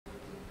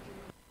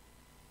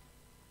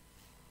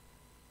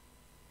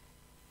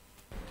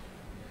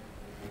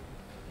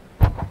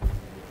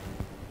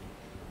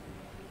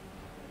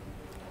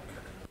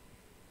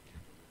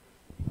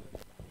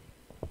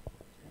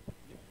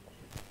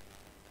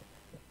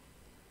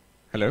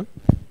Hello.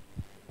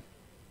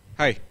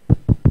 Hi.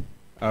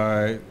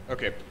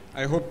 Okay.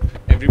 I hope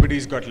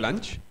everybody's got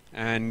lunch,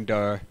 and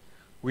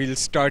we'll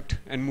start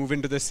and move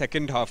into the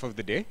second half of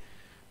the day,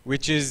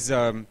 which is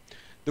the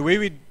way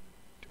we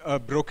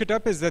broke it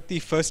up is that the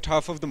first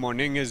half of the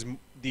morning is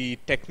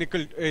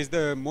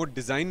the more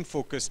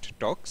design-focused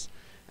talks,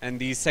 and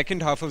the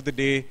second half of the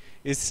day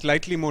is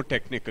slightly more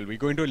technical. We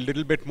go into a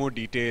little bit more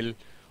detail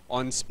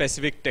on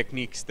specific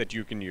techniques that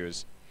you can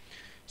use.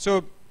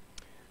 So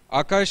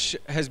Akash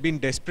has been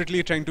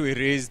desperately trying to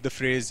erase the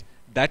phrase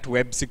 "that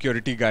web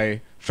security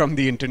guy" from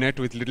the internet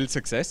with little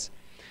success,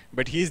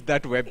 but he's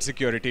that web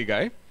security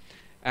guy,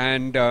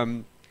 and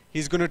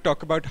he's going to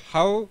talk about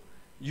how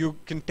you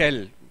can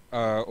tell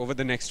over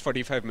the next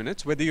 45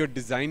 minutes whether you're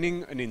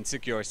designing an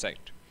insecure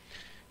site.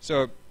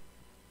 So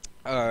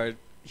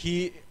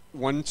he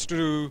wants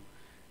to,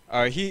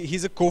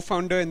 he's a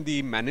co-founder and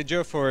the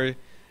manager for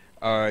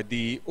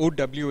the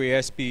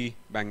OWASP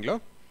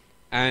Bangalore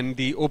and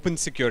the open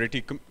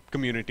security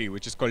community,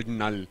 which is called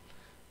Null.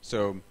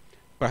 So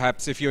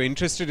perhaps if you're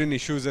interested in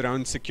issues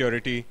around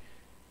security,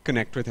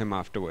 connect with him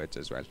afterwards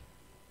as well.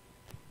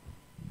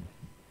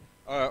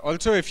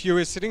 Also, if you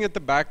are sitting at the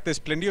back, there's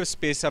plenty of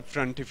space up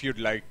front if you'd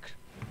like.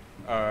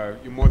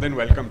 You're more than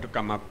welcome to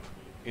come up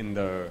in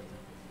the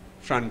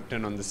front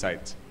and on the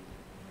sides.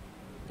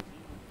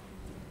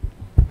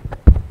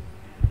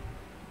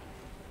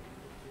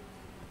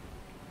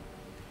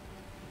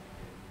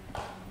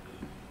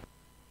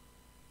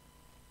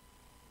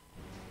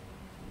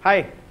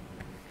 Hi.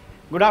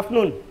 Good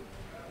afternoon.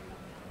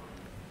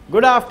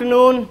 Good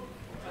afternoon.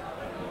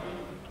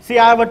 See,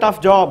 I have a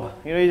tough job.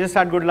 You just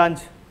had good lunch.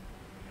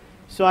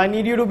 So I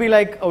need you to be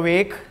like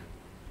awake,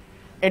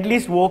 at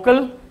least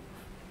vocal.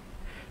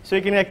 So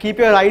you can keep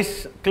your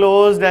eyes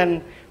closed,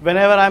 and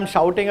whenever I'm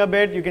shouting a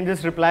bit, you can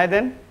just reply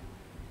then.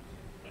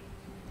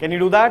 Can you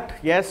do that?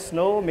 Yes,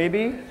 no,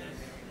 maybe?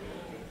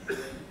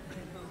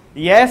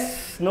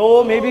 Yes,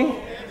 no, maybe?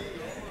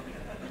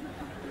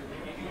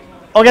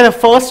 Okay, the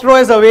first row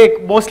is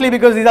awake, mostly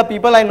because these are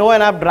people I know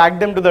and I've dragged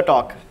them to the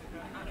talk.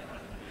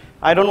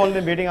 I don't want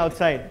them waiting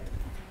outside.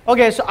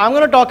 Okay, so I'm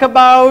going to talk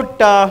about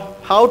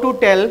how to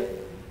tell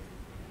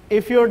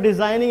if you're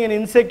designing an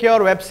insecure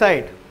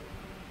website.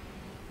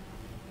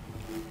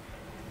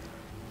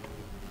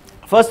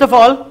 First of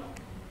all,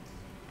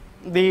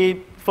 the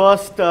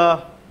first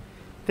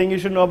thing you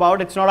should know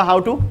about, it's not a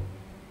how-to.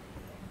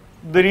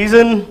 The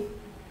reason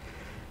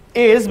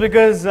is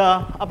because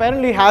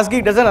apparently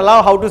Hasgeek doesn't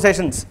allow how-to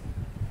sessions.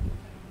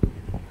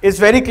 It's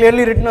very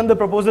clearly written on the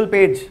proposal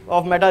page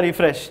of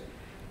MetaRefresh.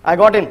 I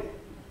got in.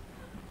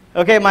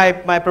 Okay,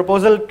 my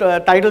proposal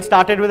title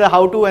started with a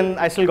how-to and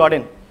I still got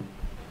in.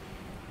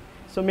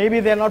 So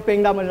maybe they're not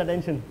paying that much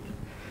attention.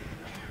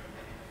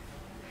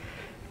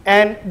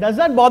 And does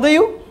that bother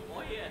you?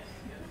 Oh, yes.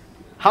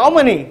 How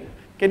many?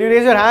 Can you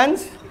raise your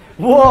hands?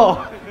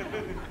 Whoa.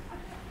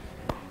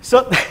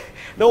 So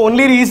the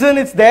only reason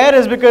it's there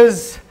is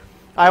because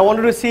I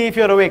wanted to see if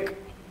you're awake.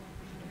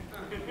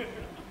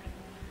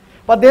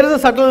 But there is a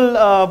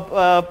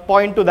subtle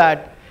point to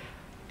that.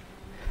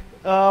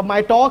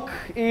 My talk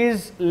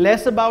is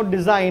less about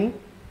design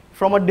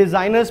from a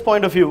designer's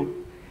point of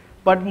view,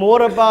 but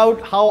more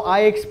about how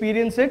I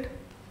experience it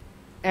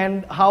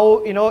and how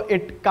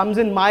it comes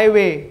in my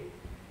way,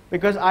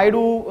 because I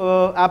do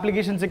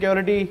application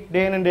security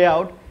day in and day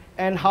out,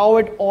 and how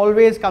it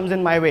always comes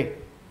in my way.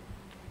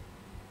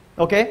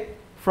 Okay,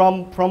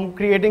 from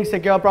creating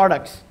secure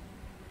products.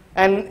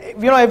 And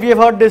if you've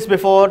heard this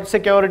before,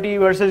 security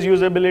versus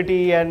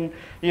usability and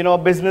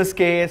business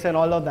case and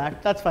all of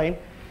that, that's fine.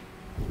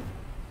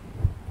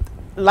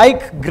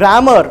 Like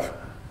grammar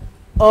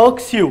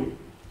irks you,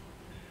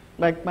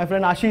 like my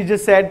friend Ashish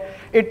just said,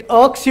 it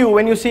irks you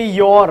when you see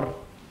 "your"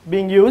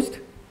 being used,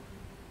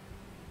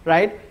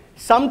 right?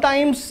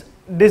 Sometimes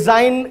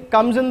design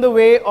comes in the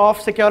way of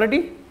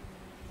security.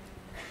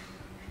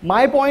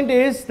 My point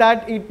is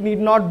that it need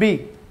not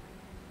be.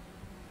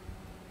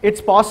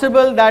 It's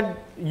possible that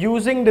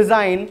using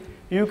design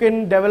you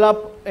can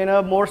develop in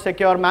a more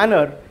secure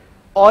manner,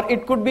 or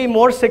it could be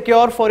more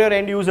secure for your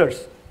end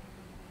users.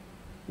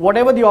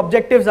 Whatever the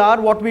objectives are,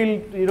 what we'll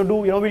do,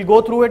 we'll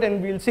go through it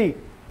and we'll see.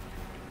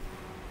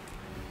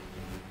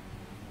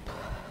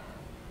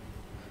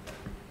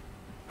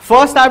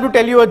 First, I have to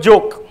tell you a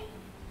joke.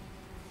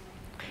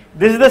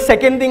 This is the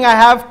second thing I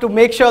have to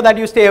make sure that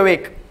you stay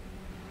awake.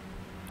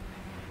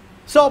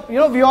 So,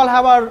 we all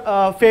have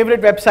our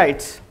favorite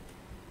websites,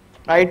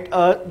 right?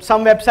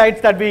 Some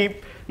websites that we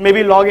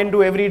maybe log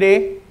into every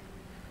day.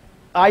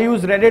 I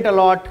use Reddit a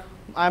lot.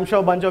 I'm sure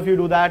a bunch of you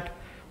do that.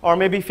 Or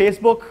maybe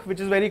Facebook, which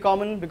is very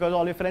common because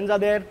all your friends are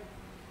there.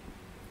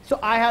 So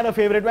I had a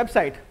favorite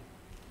website,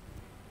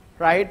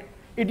 right?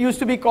 It used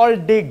to be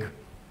called Dig.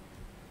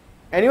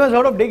 Anyone's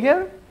heard of Dig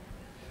here?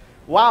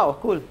 Wow,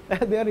 cool.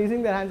 They are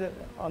raising their hands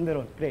on their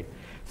own. Great.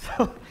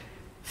 So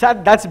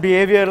that's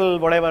behavioral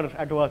whatever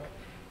at work.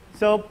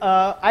 So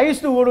I used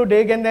to go to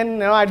Dig, and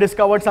then I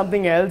discovered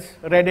something else,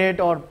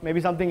 Reddit or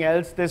maybe something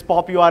else. There's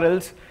pop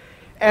URLs,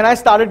 and I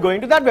started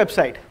going to that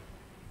website.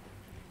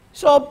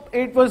 So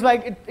it was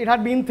like, it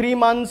had been 3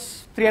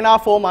 months,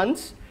 3.5, 4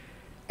 months.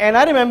 And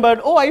I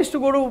remembered, oh, I used to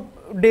go to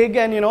Dig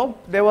and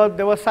there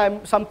were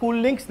some cool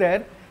links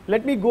there.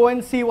 Let me go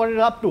and see what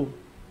it's up to.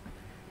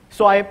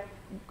 So I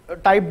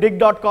type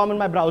dig.com in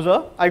my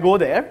browser, I go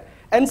there,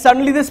 and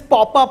suddenly this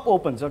pop-up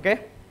opens,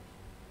 okay?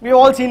 We've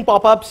all seen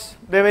pop-ups,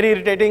 they're very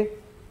irritating.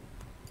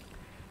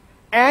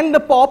 And the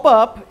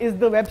pop-up is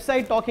the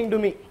website talking to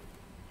me.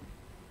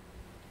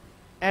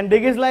 And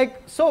Dig is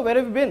like, so where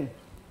have you been?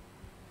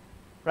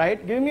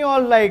 Right? Giving me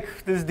all like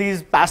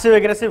these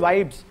passive-aggressive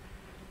vibes.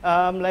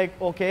 I'm like,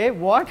 okay,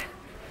 what?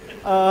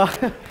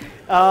 Yeah,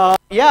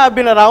 I've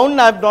been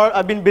around,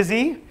 I've been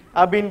busy,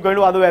 I've been going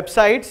to other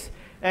websites,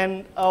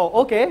 and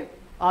okay,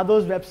 are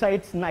those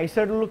websites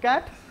nicer to look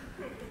at?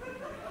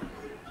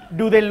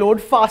 Do they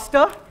load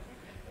faster?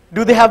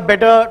 Do they have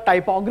better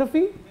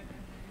typography?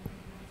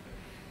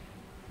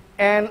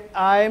 And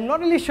I'm not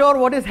really sure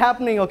what is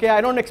happening, okay?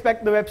 I don't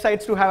expect the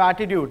websites to have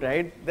attitude,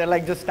 right? They're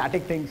like just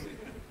static things,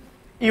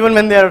 even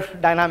when they're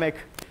dynamic.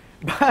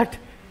 But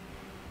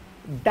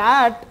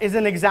that is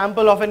an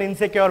example of an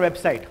insecure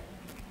website.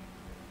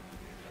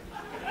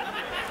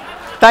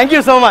 Thank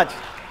you so much.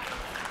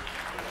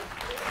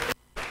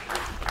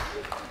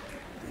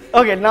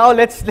 Okay, now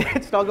let's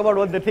talk about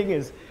what the thing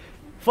is.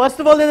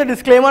 First of all, there's a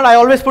disclaimer. I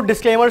always put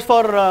disclaimers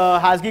for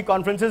Hasgeek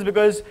conferences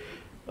because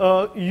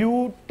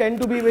you tend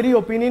to be very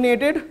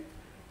opinionated,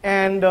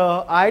 and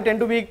I tend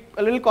to be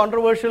a little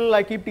controversial.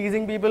 I keep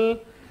teasing people,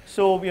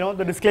 so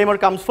the disclaimer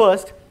comes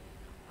first.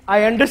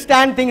 I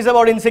understand things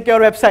about insecure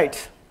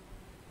websites,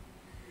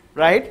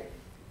 right?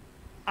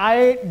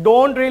 I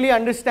don't really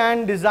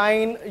understand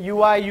design,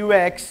 UI,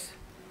 UX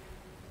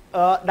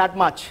that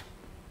much.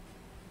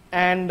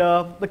 And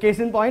the case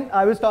in point,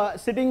 I was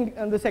sitting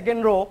in the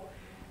second row,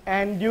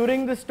 and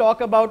during this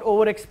talk about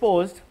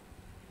overexposed,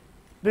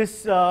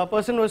 this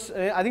person was,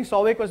 I think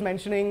Souvik was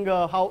mentioning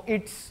how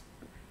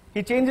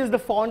he changes the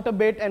font a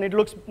bit and it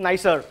looks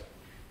nicer.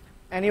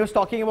 And he was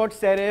talking about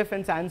serif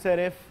and sans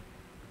serif.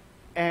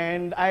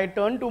 And I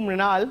turned to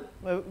Mrinal,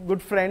 a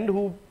good friend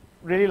who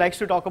really likes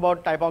to talk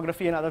about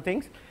typography and other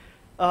things.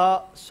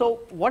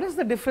 So what is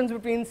the difference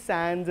between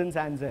sans and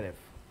sans serif?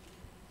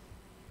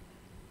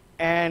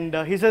 And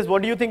he says,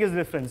 what do you think is the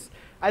difference?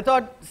 I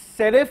thought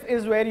serif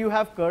is where you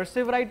have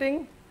cursive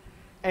writing,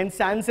 and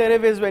sans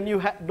serif is when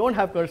you don't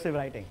have cursive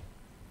writing.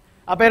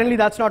 Apparently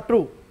that's not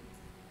true.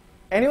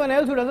 Anyone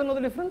else who doesn't know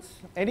the difference?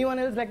 Anyone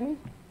else like me?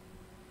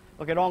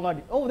 Okay, wrong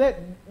audience. Oh, there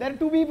are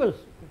 2 people.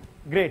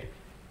 Great.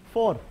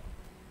 4.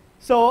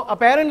 So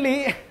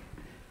apparently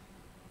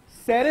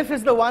serif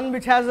is the one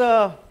which has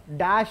a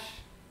dash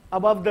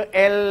above the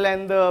L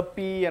and the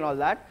P and all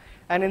that.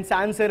 And in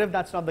sans serif,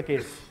 that's not the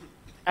case.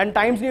 And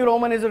Times New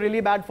Roman is a really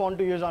bad font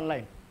to use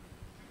online.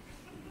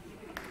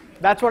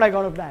 That's what I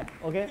got of that,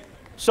 okay?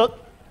 So,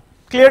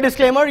 clear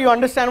disclaimer, you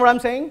understand what I'm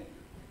saying?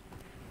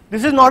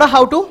 This is not a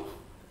how-to.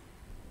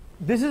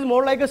 This is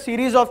more like a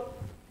series of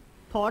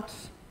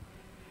thoughts.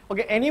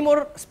 Okay, any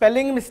more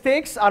spelling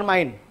mistakes are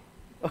mine.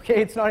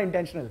 Okay, it's not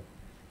intentional.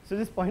 So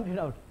just point it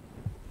out.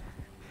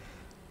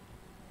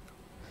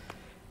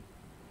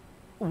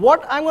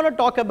 What I'm going to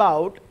talk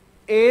about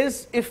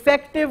is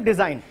effective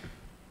design.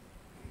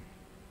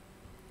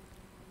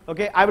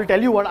 Okay, I will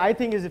tell you what I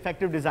think is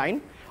effective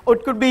design. Or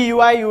it could be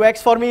UI,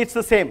 UX. For me, it's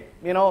the same.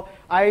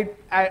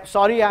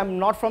 Sorry, I'm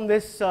not from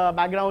this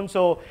background.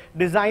 So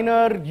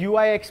designer,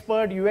 UI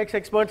expert, UX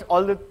experts,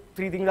 all the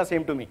 3 things are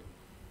same to me.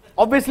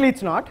 Obviously,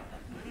 it's not.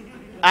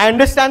 I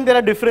understand there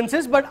are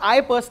differences, but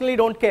I personally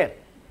don't care.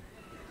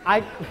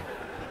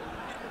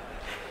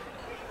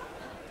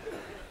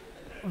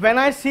 When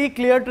I see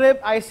ClearTrip,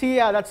 I see,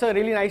 yeah, that's a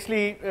really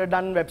nicely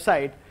done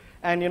website.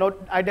 And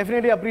I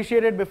definitely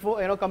appreciate it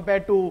before,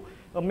 compared to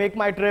Make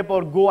My Trip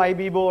or Go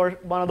Ibibo or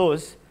one of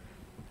those.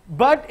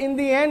 But in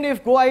the end,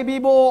 if Go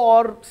Ibibo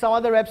or some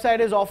other website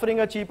is offering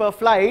a cheaper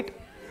flight,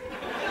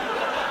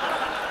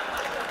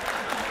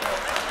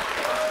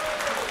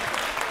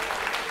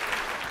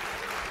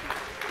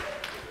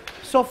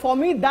 so for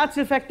me, that's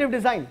effective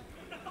design.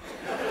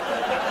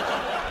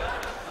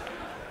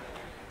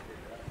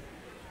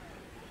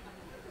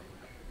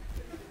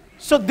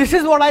 So this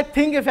is what I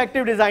think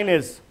effective design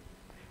is.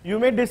 You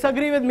may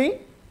disagree with me,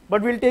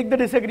 but we'll take the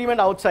disagreement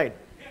outside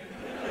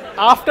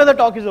after the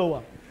talk is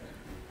over.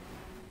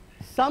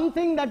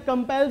 Something that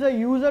compels a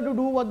user to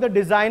do what the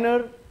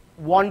designer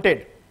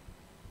wanted.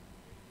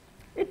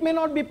 It may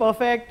not be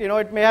perfect,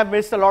 it may have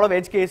missed a lot of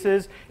edge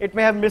cases, it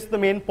may have missed the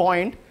main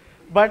point,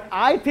 but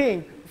I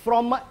think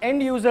from an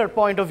end user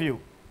point of view,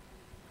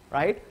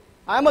 right?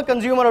 I'm a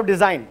consumer of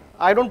design.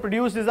 I don't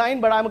produce design,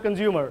 but I'm a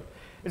consumer.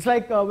 It's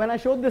like when I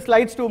showed the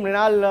slides to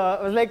Mrinal,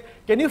 I was like,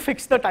 can you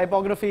fix the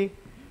typography?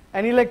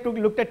 And he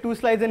looked at 2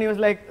 slides and he was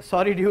like,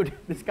 sorry dude,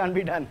 this can't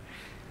be done.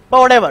 But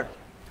whatever.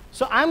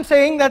 So I'm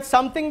saying that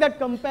something that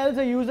compels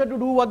a user to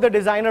do what the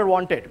designer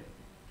wanted.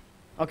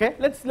 Okay,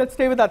 let's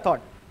stay with that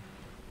thought.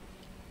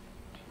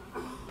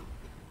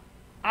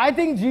 I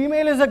think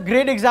Gmail is a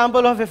great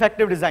example of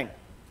effective design.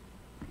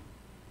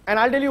 And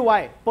I'll tell you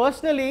why.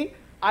 Personally,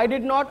 I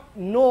did not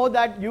know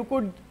that you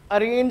could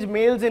arrange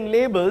mails in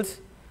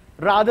labels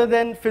rather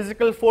than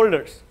physical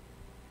folders.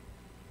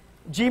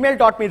 Gmail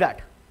taught me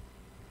that.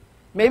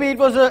 Maybe it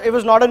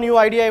was not a new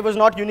idea, it was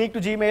not unique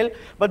to Gmail,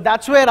 but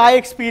that's where I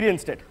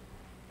experienced it.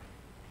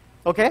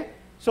 Okay?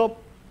 So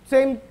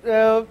same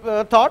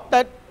thought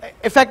that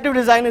effective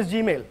design is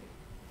Gmail.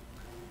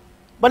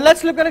 But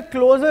let's look at a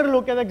closer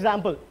look at the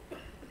example.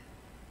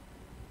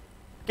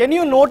 Can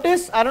you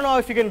notice, I don't know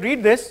if you can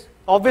read this,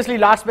 obviously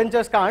last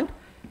benchers can't,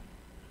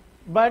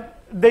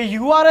 but the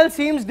URL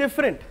seems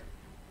different.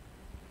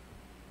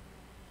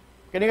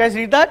 Can you guys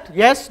read that?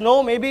 Yes,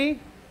 no, maybe?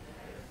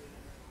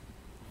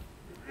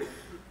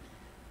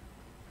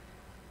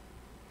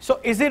 So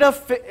is it a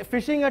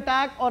phishing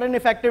attack or an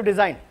effective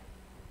design?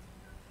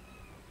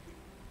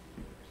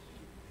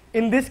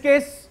 In this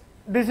case,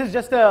 this is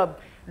just a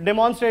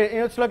demonstration,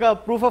 it's like a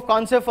proof of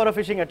concept for a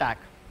phishing attack.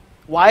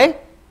 Why?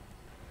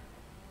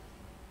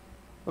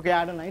 Okay, I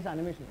had a nice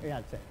animation. Yeah,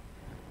 it's it.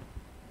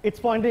 It's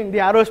pointing, the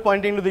arrow is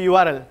pointing to the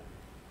URL.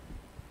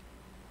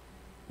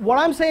 What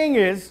I'm saying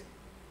is,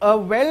 a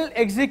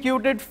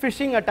well-executed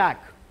phishing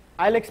attack,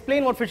 I'll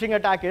explain what phishing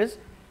attack is,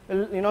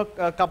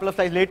 a couple of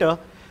slides later,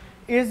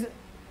 is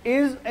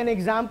an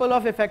example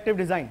of effective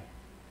design.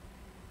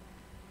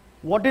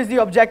 What is the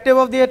objective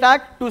of the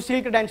attack? To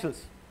steal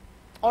credentials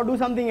or do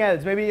something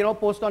else, maybe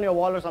post on your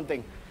wall or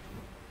something.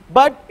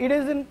 But it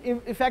is an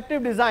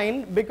effective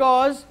design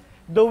because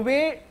the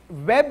way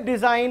web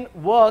design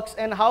works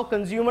and how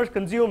consumers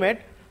consume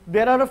it,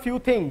 there are a few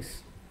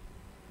things,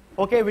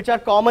 okay, which are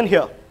common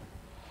here.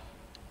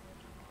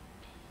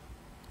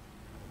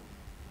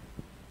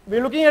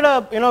 We're looking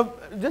at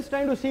just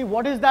trying to see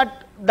what is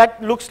that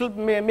makes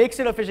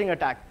it a phishing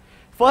attack.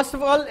 First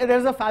of all,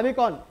 there's a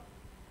favicon,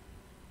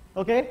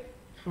 okay,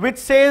 which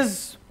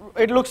says,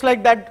 it looks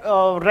like that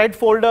red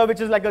folder, which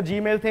is like a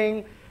Gmail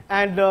thing,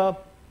 and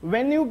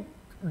when you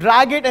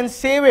drag it and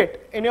save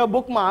it in your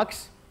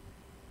bookmarks,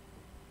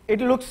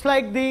 it looks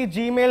like the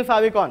Gmail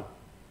favicon,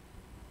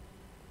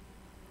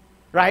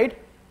 right?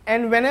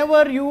 And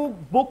whenever you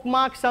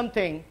bookmark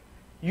something,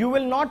 you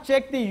will not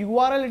check the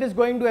URL it is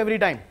going to every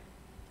time.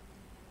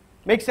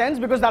 Makes sense?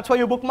 Because that's why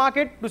you bookmark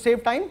it, to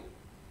save time?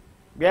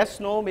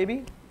 Yes, no,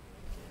 maybe?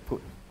 Cool.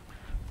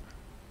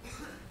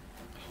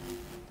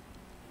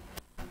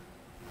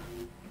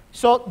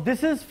 So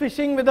this is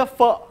phishing with a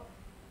fur,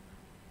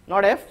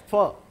 not F,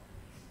 fur.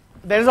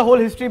 There is a whole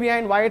history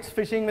behind why it's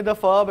phishing with a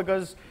fur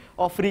because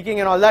of freaking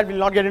and all that. We'll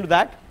not get into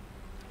that.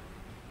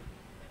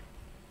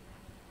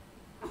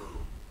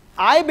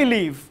 I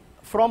believe,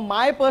 from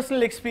my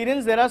personal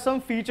experience, there are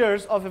some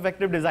features of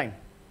effective design.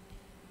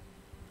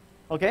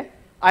 Okay?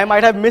 I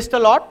might have missed a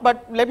lot,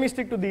 but let me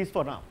stick to these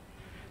for now.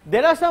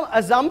 There are some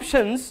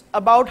assumptions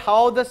about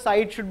how the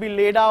site should be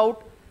laid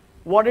out,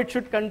 what it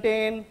should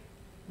contain,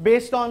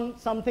 based on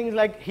some things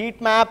like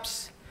heat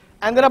maps,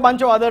 and there are a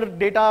bunch of other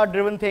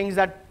data-driven things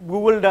that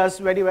Google does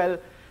very well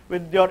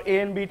with your A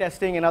and B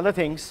testing and other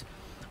things.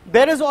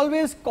 There is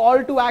always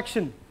call to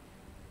action.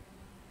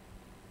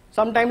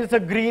 Sometimes it's a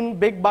green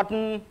big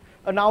button.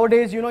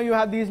 Nowadays, you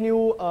have these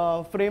new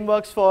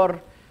frameworks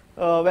for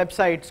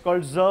websites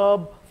called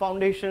Zerb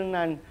Foundation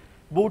and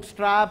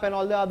Bootstrap and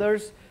all the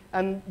others,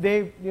 and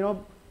they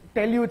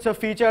tell you it's a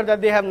feature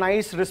that they have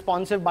nice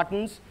responsive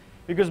buttons,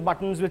 because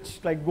buttons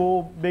which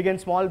go big and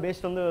small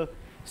based on the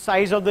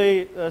size of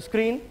the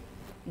screen.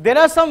 There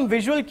are some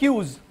visual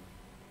cues,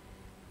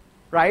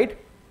 right?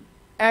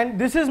 And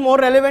this is more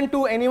relevant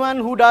to anyone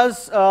who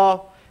does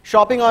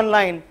shopping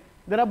online.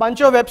 There are a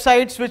bunch of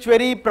websites which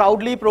very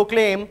proudly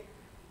proclaim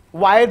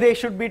why they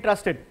should be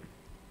trusted,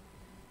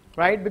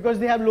 right? Because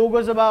they have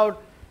logos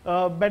about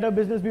Better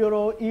Business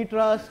Bureau,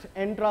 eTrust,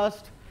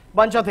 Entrust,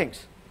 bunch of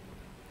things.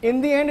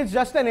 In the end, it's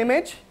just an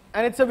image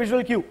and it's a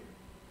visual cue.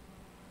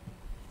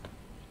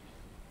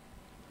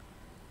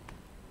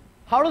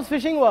 How does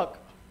phishing work?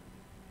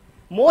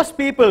 Most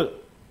people,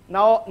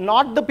 now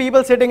not the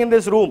people sitting in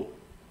this room,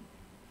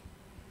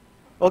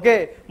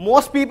 okay,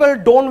 most people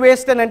don't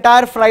waste an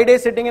entire Friday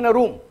sitting in a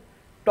room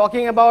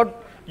talking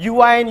about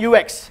UI and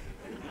UX.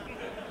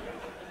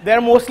 They're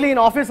mostly in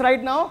office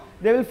right now.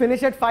 They will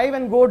finish at 5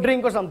 and go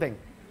drink or something,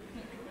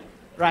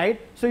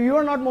 right? So you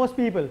are not most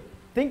people.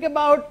 Think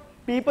about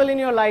people in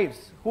your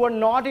lives who are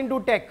not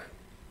into tech.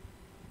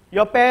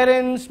 Your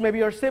parents, maybe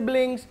your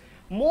siblings.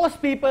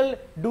 Most people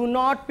do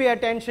not pay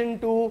attention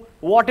to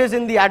what is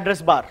in the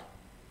address bar,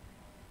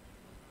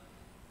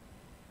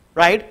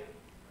 right?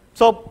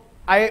 So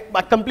I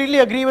completely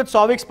agree with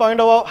Sauvik's point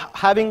about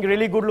having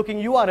really good looking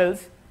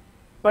URLs,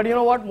 but you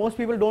know what? Most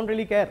people don't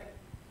really care.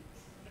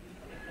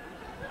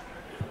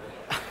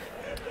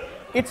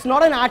 It's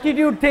not an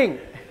attitude thing.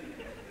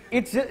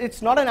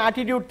 It's not an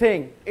attitude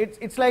thing.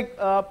 It's like,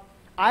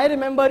 I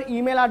remember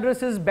email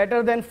addresses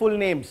better than full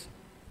names.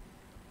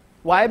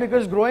 Why?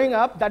 Because growing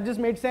up, that just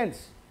made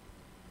sense.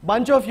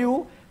 Bunch of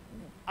you,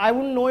 I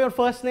wouldn't know your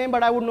first name,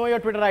 but I would know your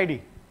Twitter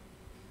ID.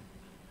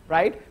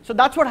 Right? So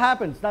that's what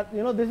happens. That,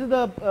 this is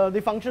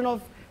the function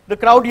of the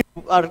crowd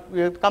or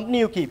company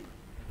you keep.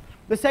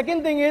 The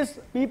second thing is,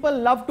 people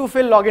love to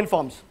fill login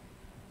forms.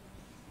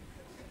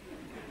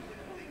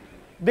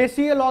 They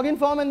see a login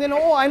form and they know,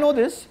 oh, I know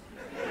this.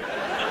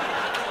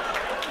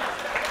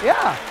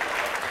 Yeah.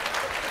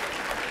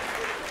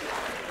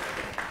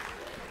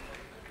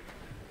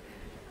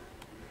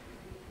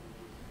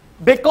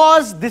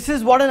 Because this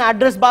is what an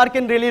address bar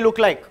can really look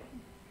like.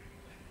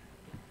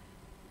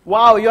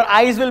 Wow, your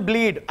eyes will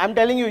bleed. I'm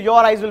telling you,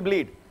 your eyes will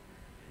bleed.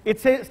 It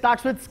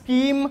starts with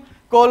scheme,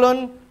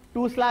 colon,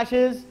 2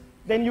 slashes.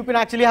 Then you can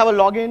actually have a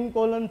login,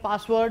 colon,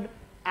 password,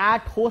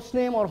 at host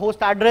name or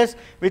host address,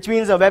 which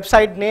means a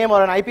website name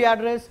or an IP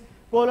address,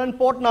 colon,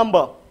 port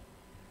number.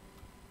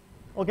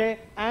 Okay,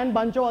 and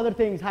bunch of other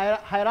things.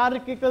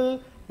 Hierarchical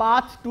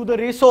path to the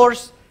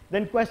resource,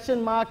 then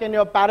question mark and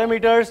your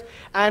parameters,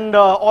 and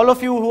all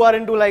of you who are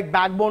into like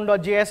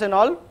backbone.js and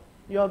all,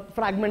 your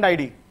fragment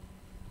ID.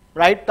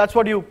 Right? That's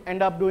what you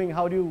end up doing.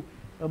 How do you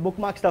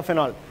bookmark stuff and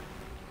all.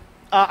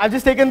 I've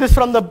just taken this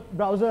from the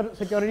browser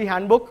security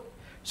handbook.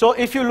 So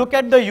if you look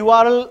at the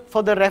URL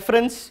for the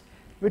reference,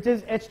 which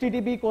is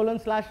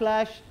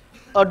http://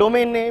 a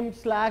domain name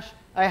 /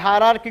 a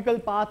hierarchical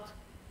path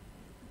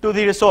to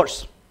the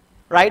resource,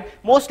 right?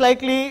 Most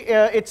likely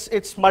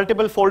it's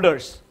multiple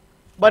folders,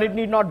 but it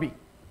need not be,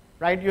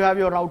 right? You have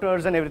your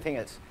routers and everything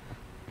else.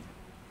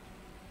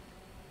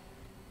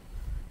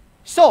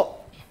 So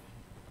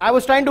I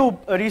was trying to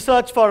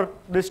research for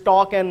this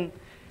talk, and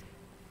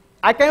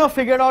I kind of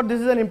figured out this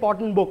is an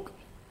important book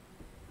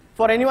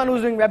for anyone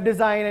who's doing web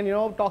design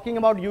and talking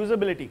about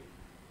usability.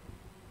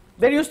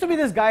 There used to be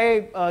this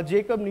guy,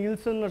 Jacob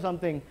Nielsen or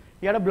something.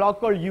 He had a blog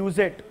called Use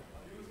It,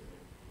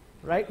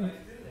 right?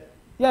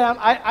 Yeah,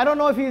 I don't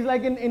know if he's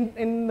like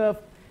in the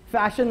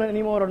fashion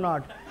anymore or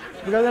not,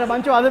 because there are a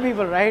bunch of other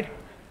people, right?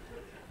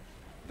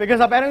 Because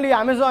apparently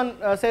Amazon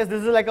says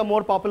this is like a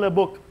more popular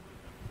book.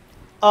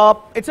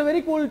 It's a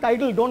very cool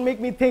title, Don't Make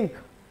Me Think.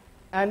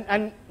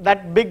 And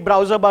that big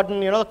browser button,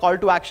 the call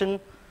to action,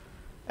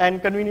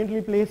 and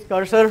conveniently placed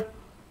cursor.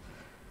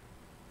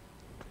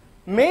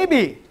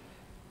 Maybe,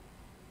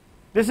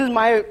 this is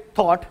my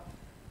thought,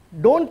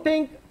 don't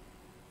think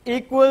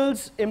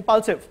equals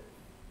impulsive.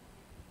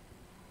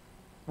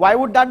 Why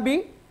would that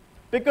be?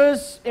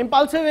 Because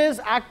impulsive is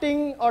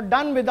acting or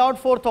done without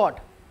forethought.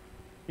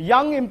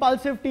 Young,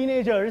 impulsive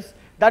teenagers,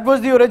 that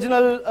was the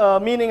original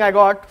meaning I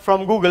got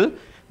from Google,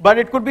 but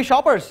it could be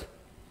shoppers.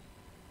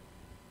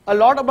 A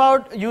lot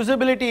about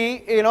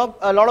usability,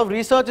 a lot of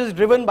research is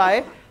driven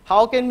by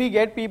how can we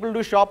get people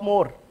to shop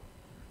more,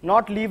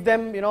 not leave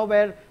them,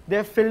 where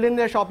they've filled in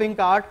their shopping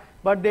cart,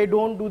 but they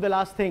don't do the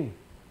last thing.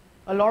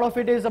 A lot of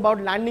it is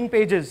about landing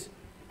pages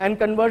and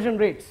conversion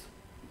rates,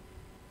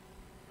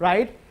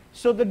 right?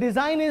 So the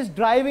design is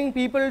driving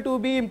people to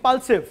be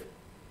impulsive.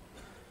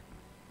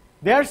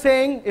 They're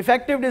saying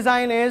effective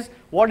design is,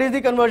 what is the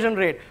conversion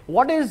rate?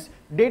 What is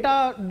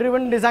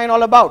data-driven design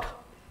all about?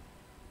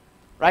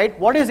 Right?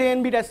 What is A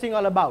and B testing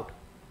all about?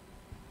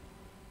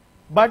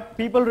 But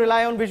people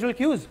rely on visual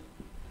cues.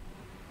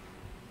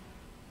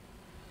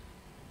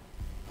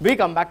 We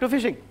come back to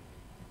phishing.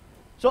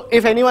 So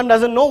if anyone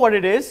doesn't know what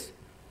it is,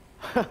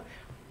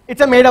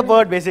 it's a made-up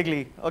word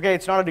basically. Okay,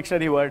 it's not a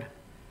dictionary word.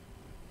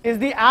 It's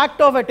the act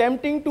of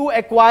attempting to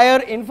acquire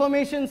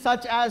information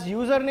such as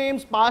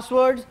usernames,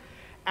 passwords,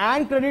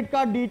 and credit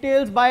card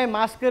details by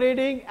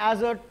masquerading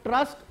as a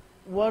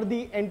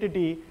trustworthy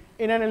entity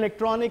in an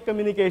electronic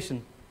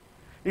communication.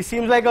 It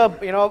seems like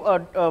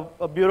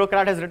a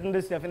bureaucrat has written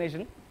this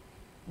definition.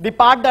 The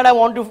part that I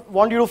want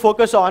you to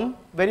focus on,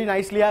 very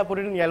nicely I put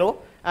it in yellow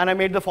and I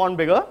made the font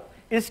bigger,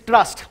 is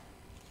trust.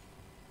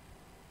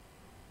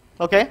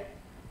 Okay?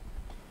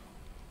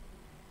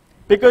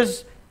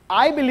 Because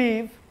I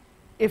believe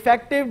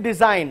effective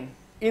design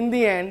in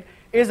the end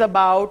is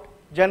about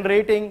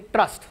generating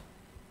trust.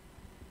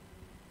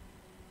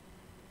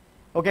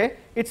 Okay?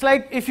 It's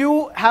like if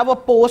you have a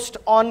post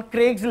on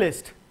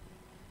Craigslist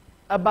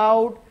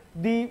about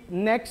the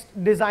next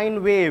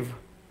design wave,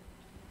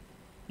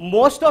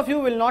 most of you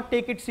will not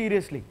take it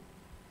seriously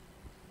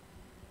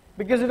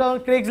because it's on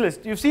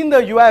Craigslist. You've seen the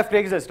UI of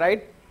Craigslist,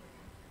 right?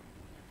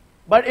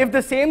 But if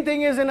the same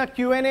thing is in a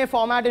Q&A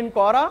format in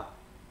Quora,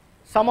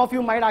 some of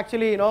you might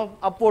actually,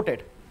 upvote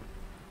it.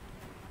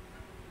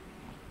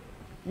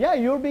 Yeah,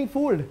 you're being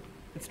fooled.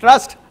 It's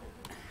trust.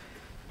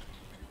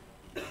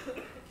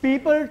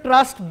 People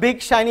trust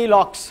big shiny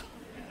locks.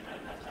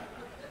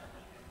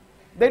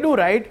 They do,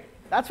 right?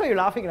 That's why you're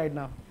laughing right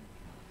now.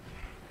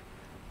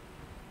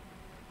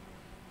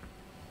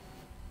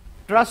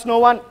 Trust no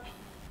one.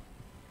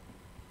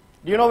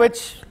 Do you know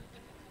which?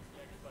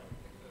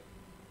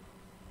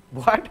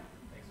 What?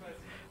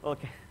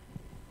 Okay.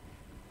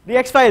 The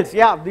X-Files,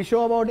 yeah, the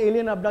show about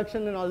alien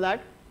abduction and all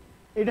that.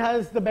 It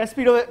has the best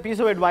piece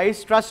of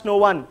advice, trust no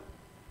one.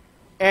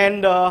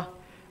 And there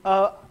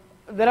are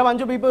a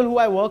bunch of people who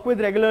I work with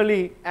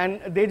regularly,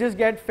 and they just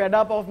get fed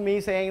up of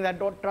me saying that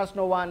don't trust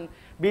no one,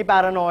 be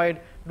paranoid,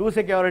 do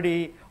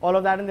security, all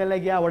of that, and they're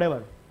like, yeah,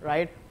 whatever,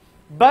 right?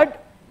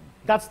 But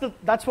that's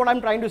what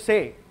I'm trying to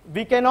say.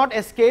 We cannot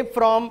escape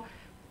from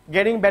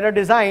getting better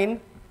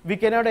design. We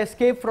cannot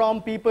escape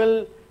from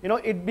people,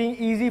 it being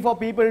easy for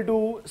people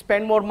to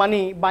spend more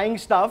money buying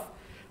stuff.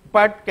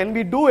 but can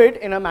we do it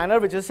in a manner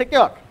which is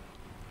secure?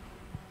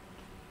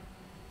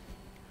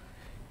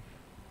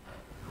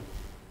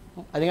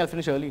 I think I'll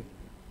finish early.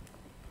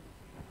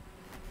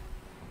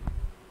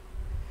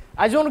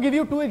 I just want to give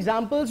you 2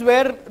 examples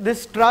where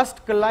this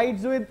trust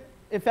collides with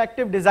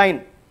effective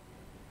design.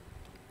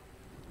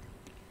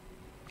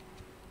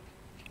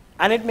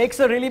 And it makes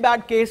a really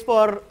bad case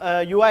for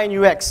UI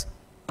and UX.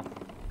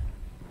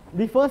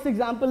 The first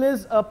example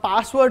is a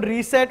password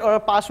reset or a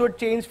password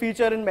change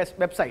feature in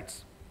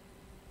websites.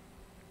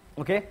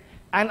 Okay?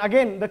 And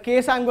again, the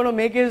case I'm going to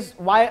make is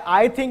why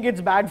I think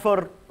it's bad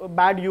for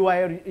bad UI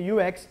or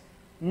UX.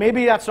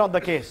 Maybe that's not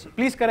the case.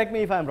 Please correct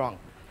me if I'm wrong.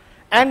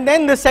 And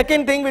then the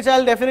second thing which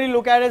I'll definitely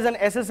look at is an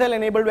SSL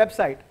enabled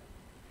website.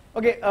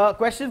 Okay,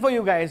 question for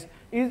you guys.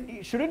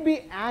 Should it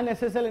be an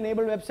SSL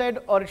enabled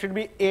website or it should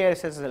be a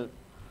SSL?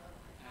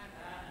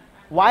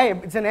 Why?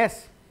 It's an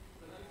S.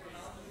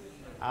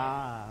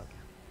 Ah. Okay.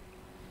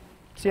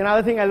 See,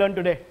 another thing I learned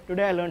today.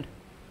 Today I learned.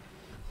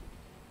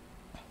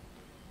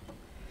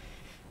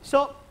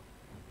 So,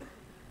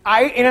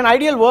 in an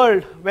ideal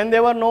world, when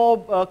there were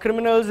no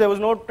criminals, there was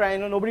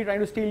nobody trying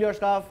to steal your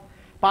stuff,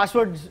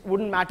 passwords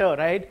wouldn't matter,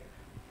 right?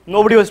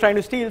 Nobody was trying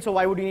to steal, so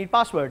why would you need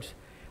passwords?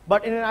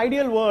 But in an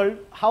ideal world,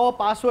 how a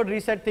password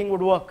reset thing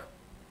would work?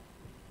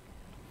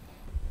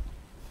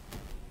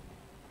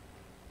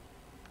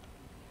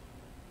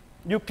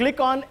 You click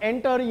on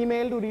enter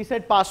email to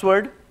reset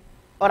password,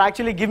 or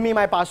actually give me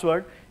my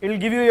password. It will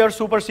give you your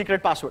super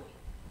secret password.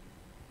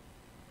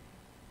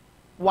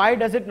 Why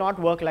does it not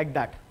work like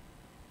that?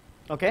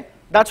 Okay,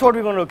 that's what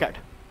we're going to look at.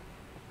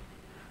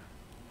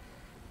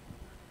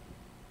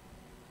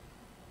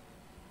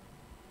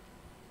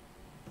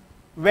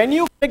 When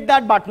you click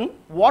that button,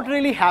 what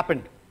really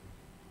happened?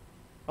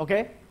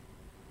 Okay,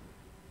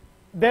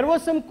 there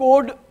was some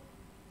code,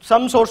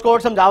 some source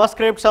code, some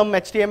JavaScript, some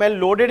HTML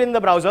loaded in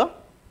the browser.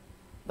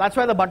 That's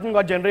why the button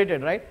got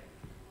generated, right?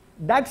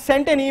 That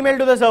sent an email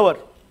to the server.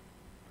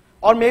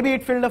 Or maybe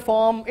it filled a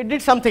form, it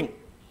did something.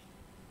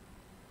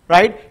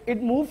 Right?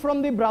 It moved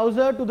from the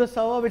browser to the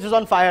server which is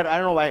on fire. I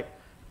don't know why.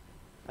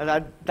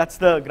 That's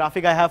the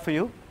graphic I have for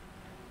you.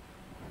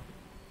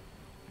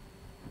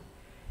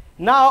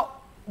 Now,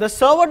 the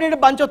server did a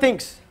bunch of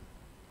things.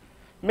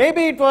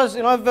 Maybe it was,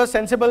 if a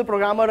sensible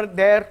programmer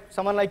there,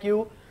 someone like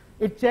you,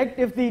 it checked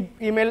if the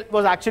email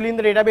was actually in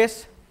the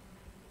database.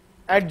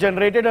 It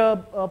generated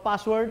a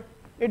password.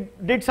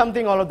 It did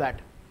something, all of that.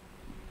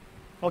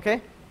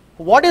 Okay?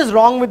 What is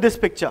wrong with this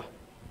picture?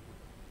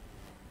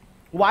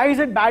 Why is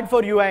it bad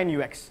for UI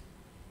and UX?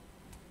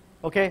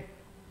 Okay?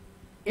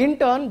 In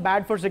turn,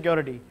 bad for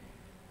security.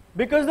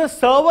 Because the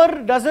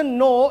server doesn't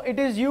know it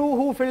is you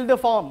who filled the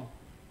form.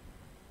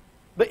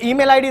 The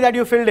email ID that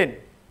you filled in.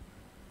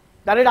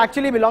 That it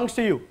actually belongs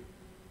to you.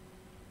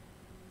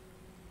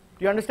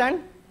 Do you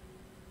understand?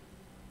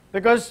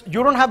 Because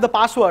you don't have the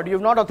password,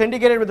 you've not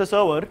authenticated with the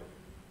server,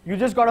 you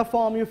just got a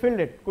form, you filled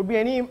it. Could be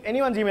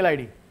anyone's email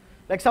ID.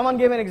 Like someone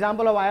gave an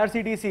example of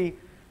IRCTC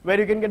where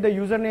you can get the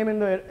username in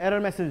the error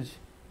message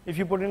if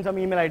you put in some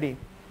email ID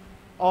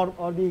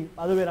or the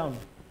other way around.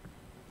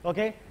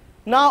 Okay?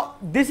 Now,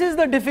 this is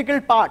the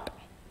difficult part.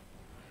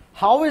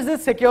 How is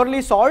this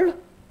securely solved?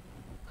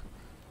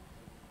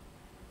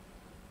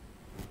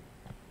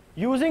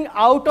 Using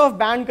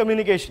out-of-band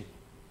communication.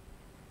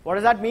 What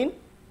does that mean?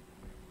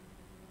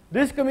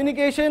 This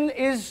communication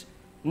is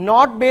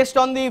not based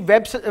on the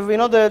web,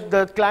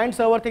 the client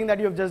server thing that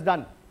you have just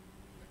done.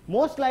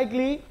 Most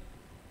likely,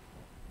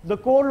 the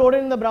code loaded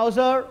in the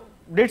browser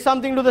did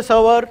something to the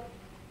server,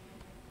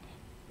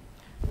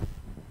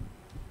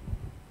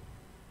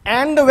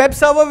 and the web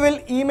server will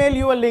email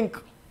you a link,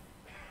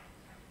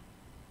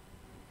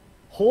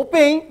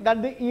 hoping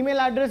that the email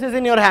address is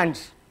in your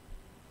hands.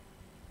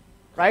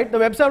 Right? The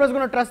web server is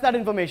going to trust that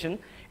information.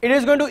 It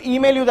is going to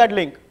email you that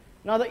link.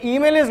 Now the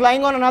email is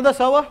lying on another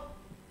server.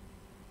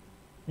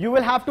 You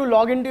will have to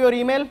log into your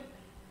email,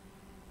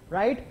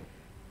 right?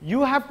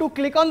 You have to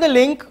click on the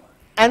link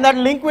and that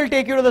link will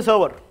take you to the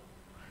server.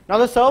 Now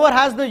the server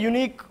has the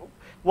unique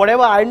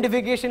whatever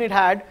identification it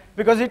had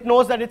because it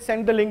knows that it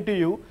sent the link to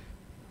you.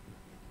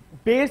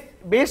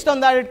 Based on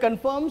that, it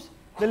confirms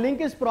the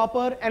link is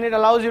proper and it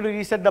allows you to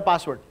reset the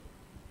password.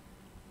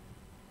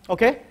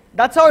 Okay?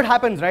 That's how it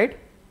happens, right?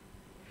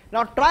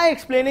 Now try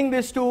explaining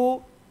this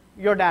to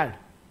your dad.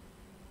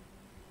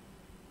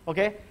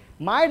 Okay?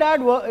 My dad,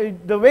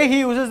 the way he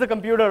uses the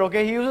computer,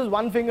 okay, he uses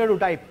one finger to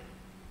type.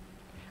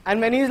 And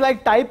when he's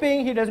like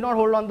typing, he does not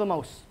hold on the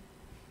mouse.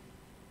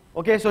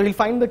 Okay, so he'll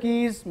find the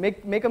keys,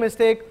 make a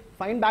mistake,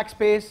 find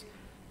backspace,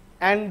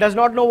 and does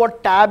not know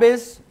what tab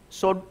is,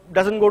 so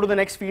doesn't go to the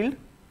next field.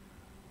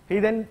 He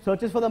then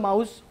searches for the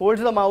mouse,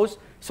 holds the mouse,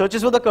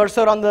 searches for the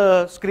cursor on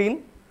the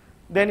screen,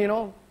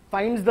 then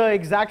finds the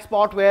exact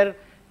spot where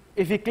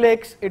if he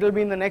clicks, it will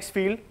be in the next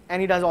field,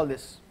 and he does all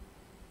this.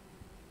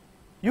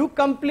 You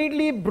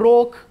completely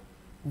broke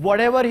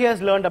whatever he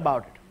has learned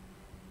about it.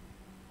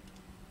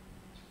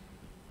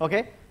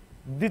 Okay?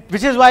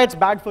 Which is why it's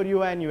bad for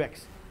UI and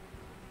UX.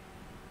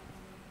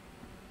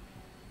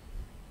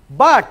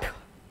 But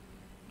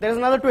there's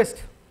another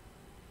twist.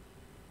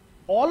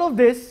 all of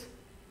this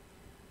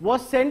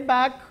was sent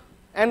back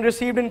and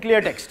received in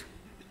clear text.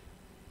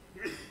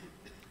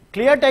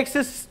 Clear text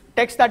is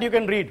text that you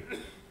can read,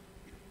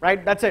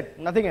 right? That's it,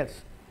 nothing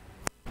else.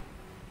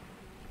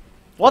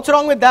 What's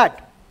wrong with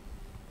that?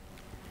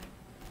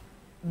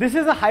 This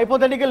is a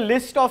hypothetical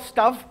list of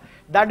stuff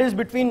that is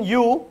between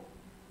you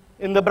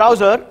in the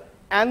browser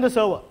and the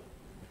server.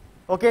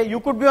 Okay, you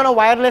could be on a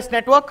wireless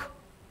network.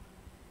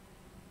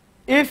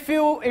 If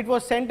it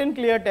was sent in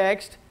clear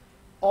text,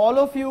 all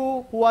of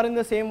you who are in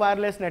the same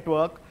wireless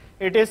network,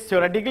 it is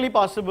theoretically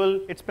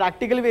possible, it's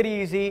practically very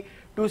easy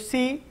to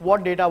see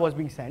what data was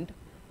being sent.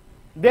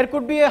 There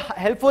could be a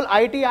helpful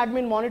IT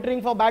admin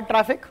monitoring for bad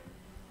traffic.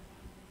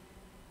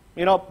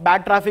 You know,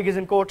 bad traffic is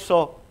in quotes,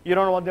 so you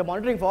don't know what they're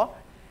monitoring for.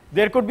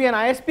 There could be an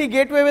ISP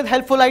gateway with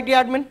helpful IT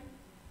admin.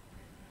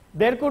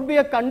 There could be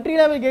a country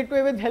level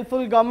gateway with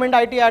helpful government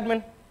IT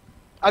admin.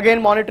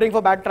 Again, monitoring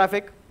for bad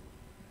traffic.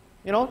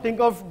 You know, think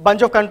of a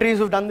bunch of countries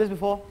who've done this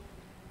before.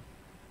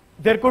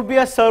 There could be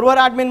a server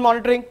admin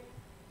monitoring.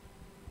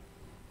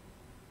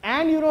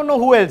 And you don't know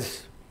who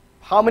else.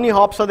 How many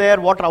hops are there,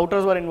 what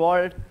routers were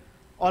involved,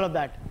 all of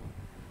that.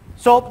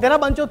 So there are a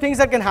bunch of things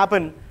that can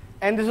happen,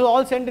 and this is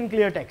all sent in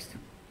clear text.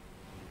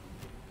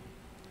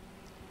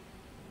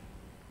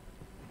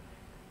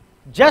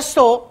 Just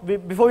so,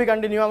 before we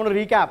continue, I'm going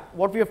to recap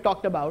what we have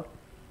talked about,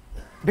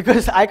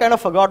 because I kind of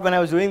forgot when I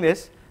was doing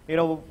this, you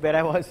know, where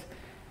I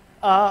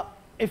was.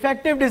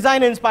 Effective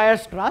design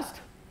inspires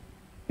trust.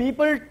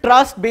 People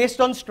trust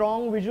based on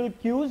strong visual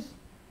cues.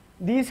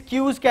 These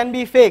cues can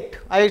be faked.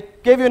 I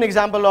gave you an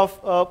example of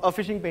a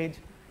phishing page.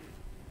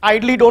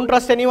 Idly don't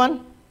trust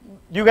anyone.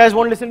 You guys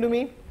won't listen to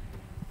me.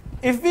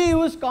 If we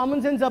use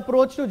common sense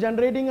approach to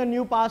generating a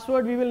new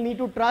password, we will need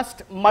to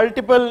trust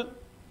multiple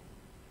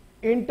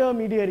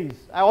intermediaries.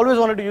 I always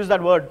wanted to use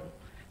that word.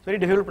 It's very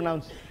difficult to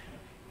pronounce.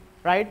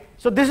 Right?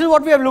 So this is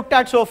what we have looked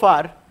at so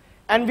far.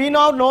 And we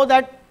now know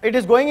that it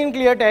is going in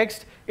clear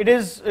text. It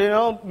is, you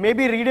know,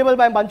 maybe readable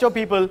by a bunch of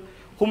people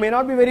who may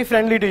not be very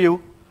friendly to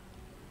you.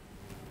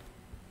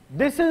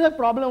 This is a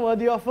problem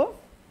worthy of a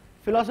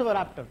philosopher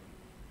raptor.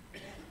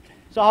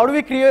 So how do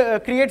we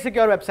create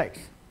secure websites?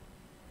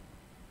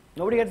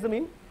 Nobody gets the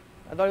meme?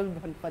 I thought it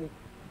was funny.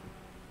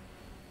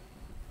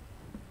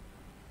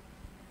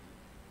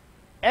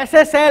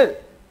 SSL.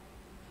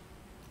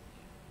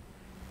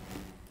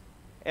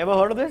 Ever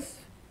heard of this?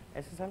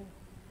 SSL?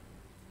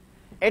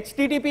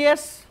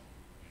 HTTPS?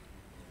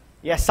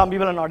 Yes, some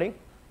people are nodding.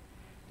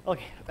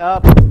 Okay.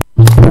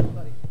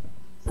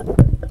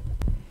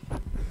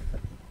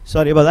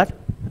 Sorry about that.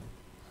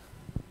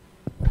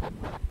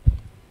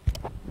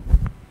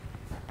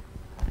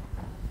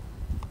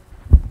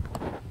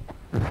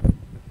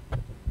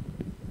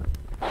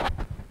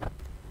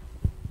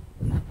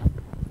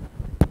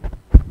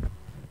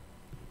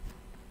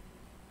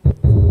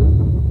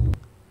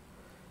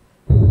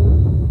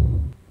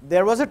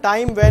 There was a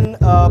time when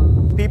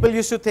people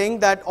used to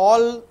think that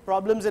all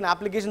problems in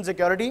application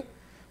security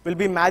will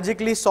be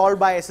magically solved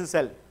by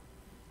SSL.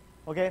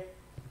 Okay?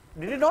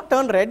 Did it not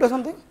turn red or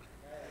something?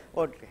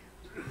 Okay.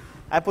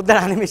 I put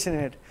that animation in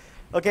it.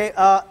 Okay.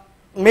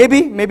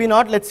 Maybe, maybe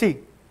not. Let's see.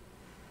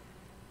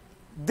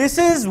 This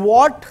is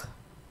what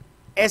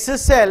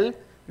SSL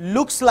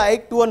looks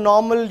like to a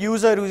normal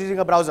user who's using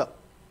a browser.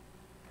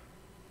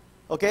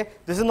 Okay.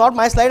 This is not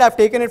my slide. I've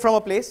taken it from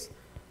a place.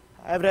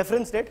 I've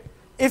referenced it.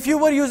 If you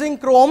were using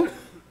Chrome,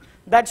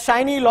 that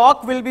shiny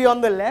lock will be on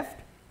the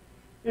left.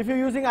 If you're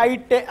using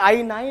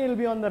i9, it will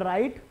be on the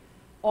right.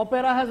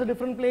 Opera has a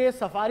different place.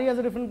 Safari has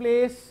a different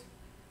place.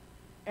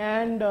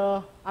 And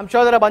I'm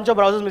sure there are a bunch of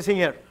browsers missing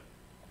here.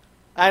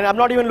 And I'm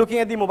not even looking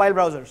at the mobile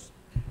browsers.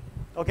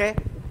 Okay?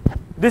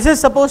 This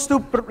is supposed to,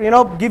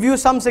 give you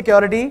some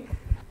security.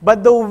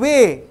 But the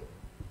way,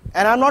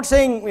 and I'm not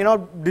saying,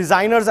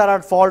 designers are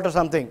at fault or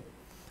something.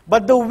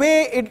 But the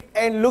way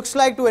it looks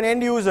like to an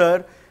end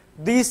user,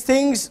 these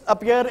things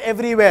appear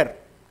everywhere.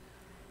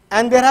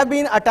 And there have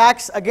been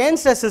attacks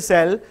against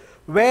SSL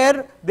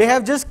where they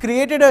have just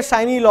created a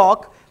shiny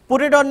lock,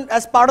 put it on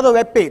as part of the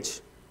web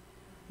page.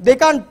 They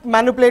can't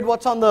manipulate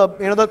what's on the,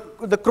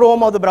 the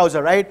Chrome or the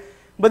browser, right?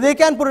 But they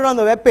can put it on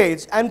the web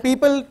page, and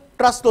people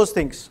trust those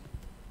things.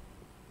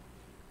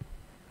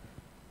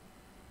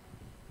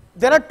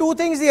 There are two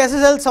things the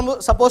SSL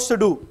is supposed to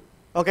do,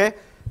 okay?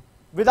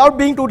 Without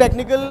being too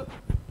technical,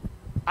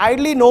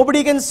 ideally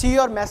nobody can see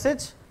your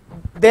message.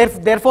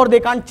 Therefore, they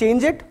can't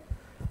change it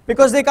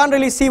because they can't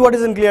really see what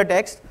is in clear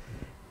text.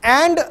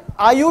 And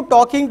are you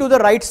talking to the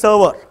right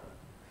server?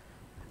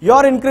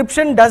 Your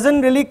encryption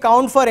doesn't really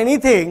count for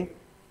anything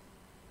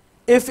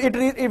if it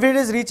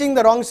is reaching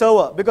the wrong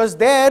server, because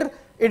there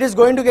it is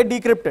going to get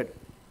decrypted.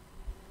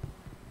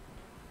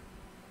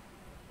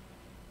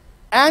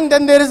 And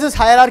then there is this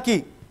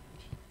hierarchy.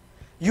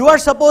 You are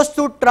supposed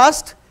to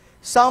trust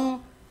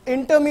some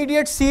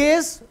intermediate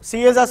CAs.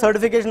 CAs are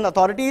certification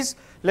authorities.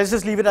 Let's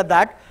just leave it at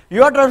that.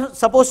 You are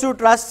supposed to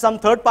trust some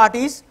third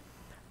parties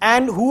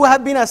and who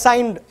have been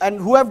assigned and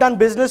who have done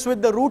business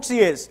with the root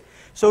CAs.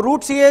 So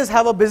root CAs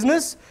have a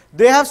business.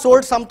 They have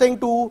sold something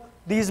to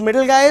these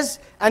middle guys,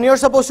 and you're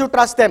supposed to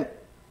trust them.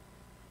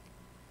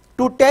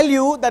 to tell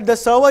you that the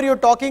server you're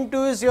talking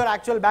to is your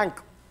actual bank.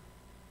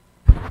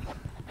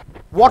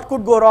 What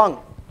could go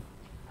wrong?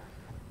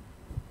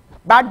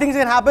 Bad things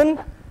can happen.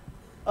 There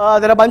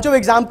are a bunch of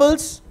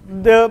examples.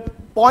 The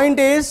point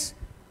is,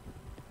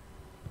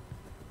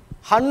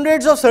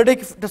 hundreds of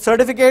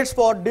certificates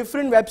for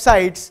different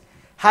websites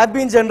have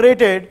been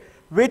generated,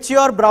 which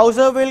your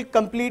browser will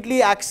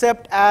completely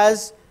accept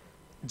as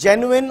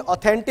genuine,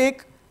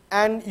 authentic,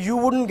 and you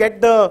wouldn't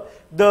get the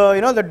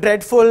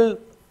dreadful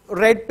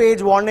red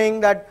page warning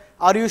that,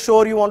 are you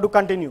sure you want to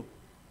continue?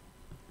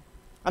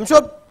 I'm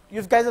sure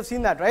you guys have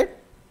seen that, right?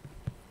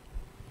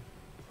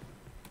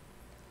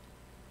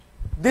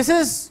 This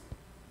is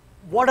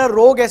what a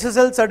rogue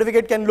SSL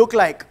certificate can look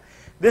like.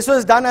 This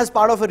was done as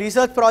part of a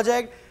research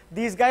project.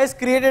 These guys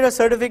created a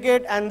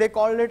certificate and they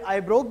called it, I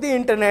broke the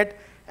internet,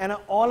 and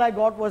all I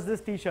got was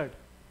this t-shirt.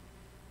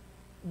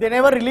 They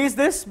never released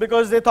this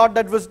because they thought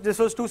that this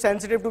was too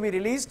sensitive to be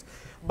released.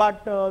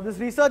 But this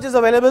research is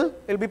available.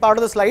 It will be part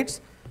of the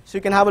slides, so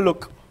you can have a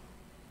look.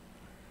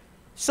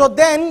 So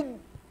then,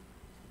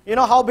 you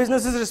know how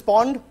businesses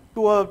respond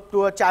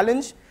to a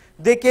challenge?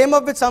 They came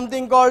up with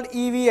something called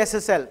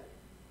EVSSL,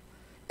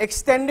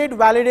 Extended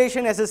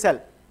Validation SSL.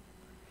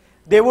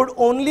 They would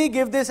only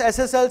give this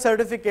SSL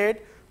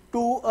certificate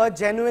to a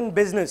genuine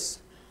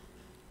business.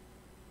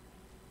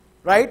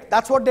 Right?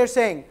 That's what they're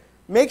saying.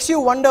 Makes you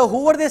wonder,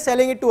 who were they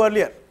selling it to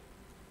earlier?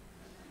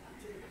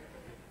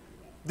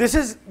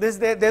 There's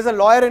a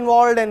lawyer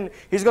involved and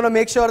he's going to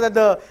make sure that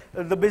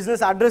the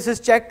business address is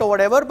checked or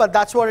whatever, but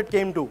that's what it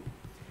came to.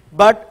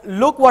 But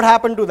look what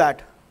happened to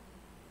that.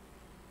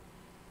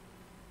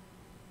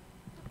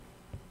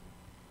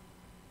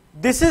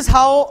 This is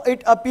how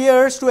it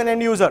appears to an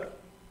end user.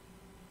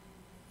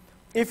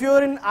 If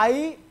you're in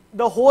I,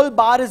 the whole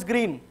bar is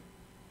green,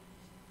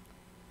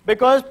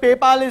 because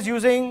PayPal is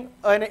using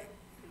an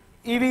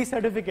EV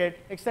certificate,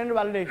 extended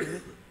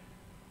validation.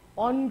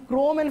 On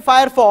Chrome and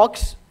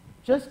Firefox,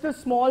 just a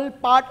small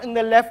part in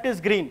the left is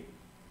green.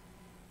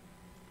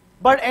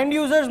 But end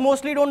users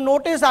mostly don't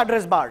notice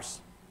address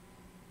bars,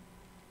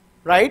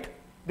 right?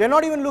 They're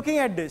not even looking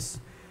at this.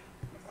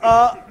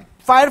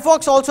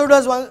 Firefox also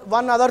does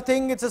one other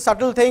thing. It's a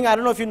subtle thing. I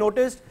don't know if you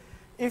noticed.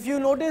 If you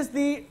notice,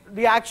 the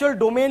actual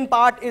domain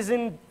part is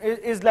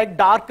like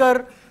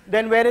darker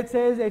than where it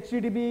says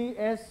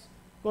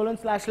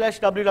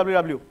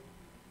https://www.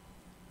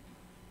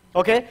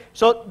 Okay,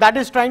 so that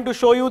is trying to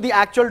show you the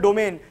actual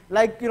domain,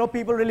 like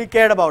people really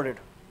cared about it.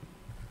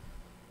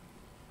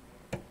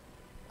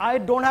 I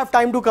don't have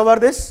time to cover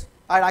this.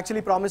 I'd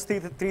actually promised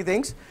three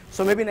things,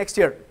 so maybe next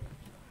year.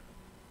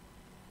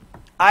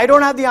 I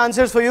don't have the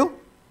answers for you.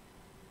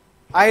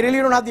 I really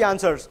don't have the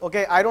answers.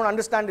 Okay, I don't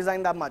understand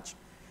design that much.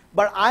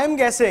 But I'm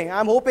guessing,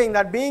 I'm hoping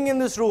that being in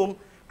this room,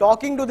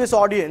 talking to this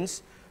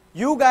audience,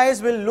 you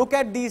guys will look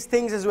at these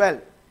things as well,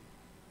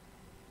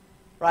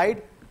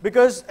 right?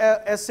 Because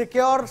a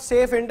secure,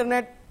 safe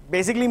internet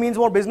basically means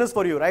more business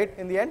for you, right,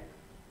 in the end?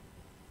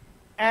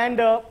 And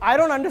I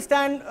don't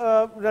understand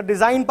the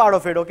design part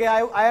of it, okay?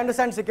 I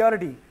understand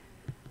security.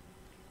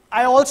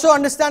 I also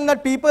understand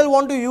that people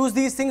want to use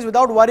these things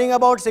without worrying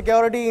about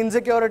security,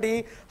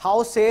 insecurity,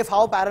 how safe,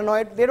 how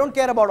paranoid. They don't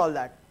care about all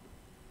that,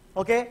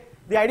 okay?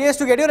 The idea is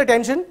to get your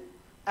attention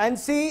and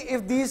see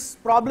if these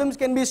problems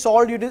can be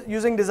solved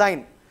using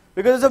design,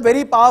 because it's a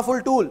very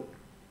powerful tool.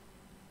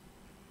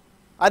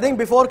 I think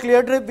before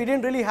ClearTrip, we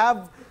didn't really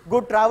have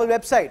good travel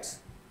websites.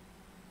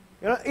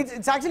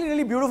 It's actually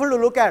really beautiful to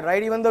look at,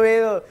 right? Even the way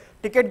the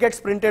ticket gets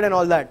printed and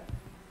all that.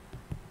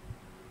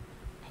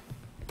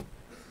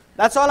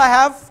 That's all I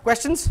have.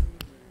 Questions?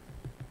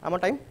 I'm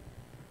on time.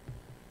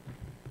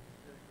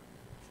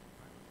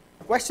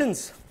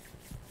 Questions?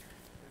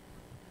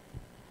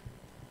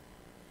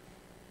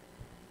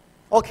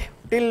 Okay,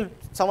 till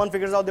someone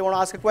figures out they want to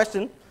ask a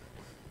question.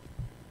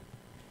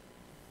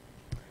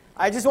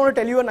 I just want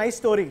to tell you a nice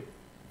story.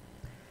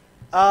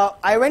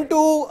 I went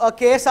to a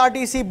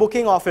KSRTC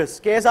booking office.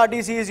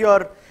 KSRTC is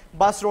your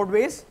bus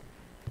roadways.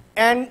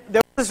 And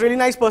there was this really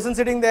nice person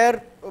sitting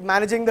there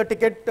managing the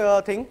ticket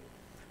thing.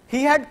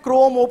 He had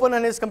Chrome open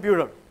on his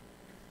computer.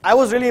 I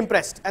was really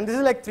impressed. And this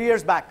is like 3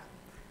 years back.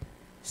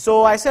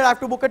 So I said, I have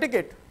to book a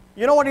ticket.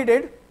 You know what he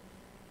did?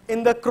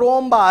 In the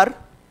Chrome bar,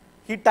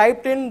 he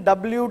typed in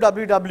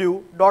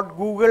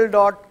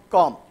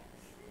www.google.com.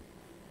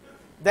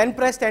 Then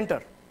pressed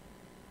enter.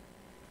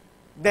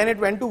 Then it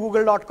went to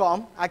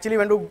google.com, actually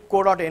went to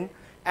co.in,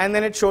 and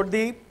then it showed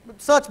the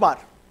search bar.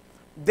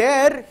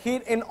 There,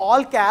 in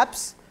all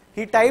caps,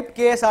 he typed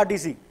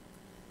KSRTC.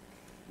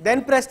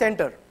 Then pressed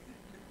enter.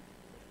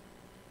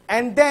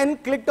 And then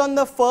clicked on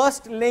the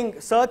first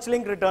link, search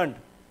link returned,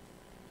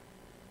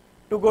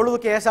 to go to the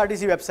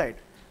KSRTC website.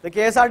 The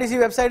KSRTC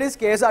website is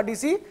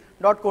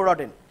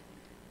ksrtc.co.in.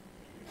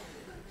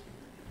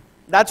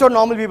 That's what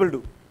normal people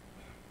do.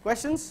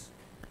 Questions?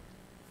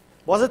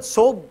 Was it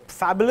so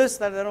fabulous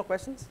that there are no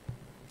questions?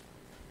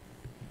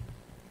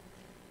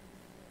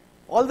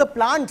 All the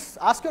plants,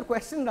 ask your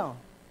question now.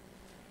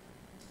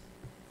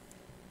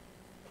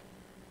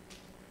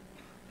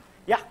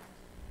 Yeah.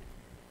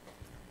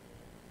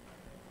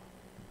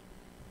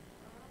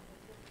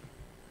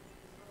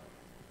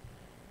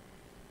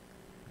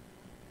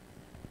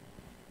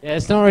 Yeah,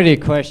 it's not really a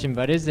question,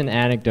 but it's an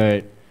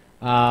anecdote.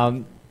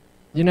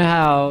 You know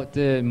how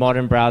the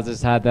modern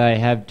browsers they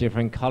have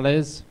different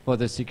colors for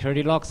the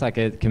security locks, like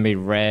it can be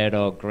red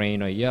or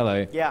green or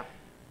yellow. Yeah.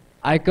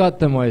 I got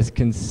the most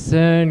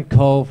concerned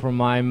call from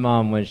my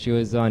mum when she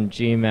was on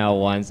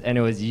Gmail once, and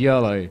it was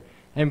yellow.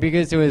 And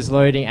because it was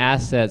loading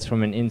assets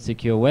from an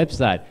insecure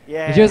website.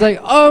 Yeah. And she was like,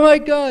 oh my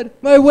God,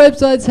 my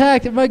website's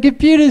hacked, my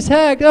computer's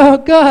hacked, oh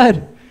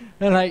God.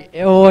 And like,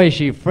 oh,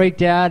 she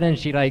freaked out and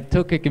she like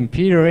took a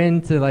computer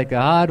into like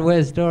a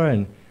hardware store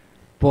and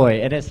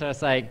boy, and it's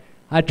just like,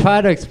 I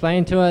tried to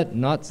explain to her,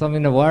 not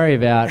something to worry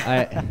about.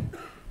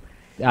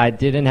 I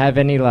didn't have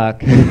any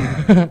luck.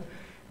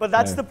 But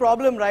that's the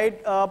problem, right?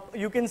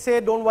 You can say,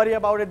 don't worry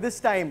about it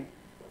this time,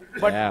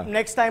 but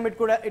next time it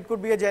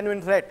could be a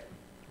genuine threat.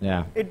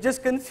 Yeah. It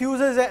just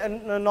confuses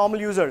normal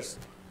users.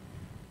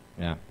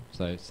 Yeah.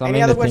 So something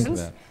Any other to think questions?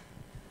 about.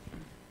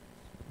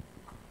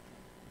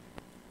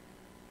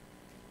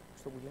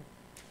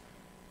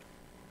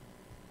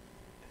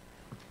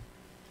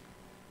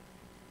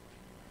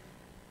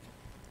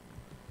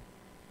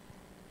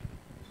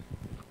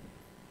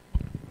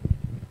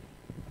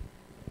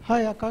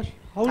 Hi Akash,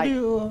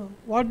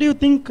 what do you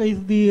think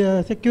is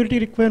the security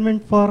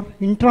requirement for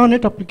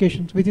intranet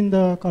applications within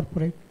the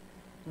corporate,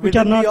 which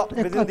are not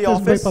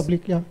accessed by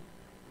public? Yeah.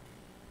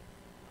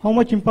 How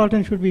much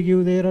importance should we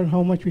give there and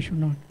how much we should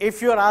not?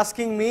 If you're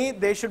asking me,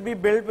 they should be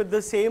built with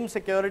the same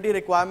security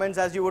requirements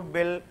as you would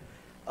build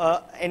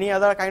any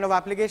other kind of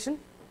application,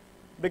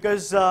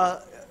 because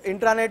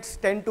intranets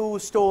tend to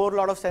store a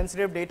lot of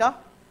sensitive data.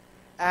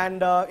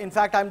 And in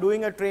fact, I'm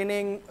doing a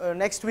training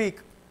next week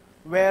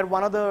where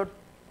one of the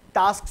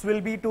tasks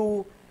will be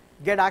to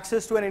get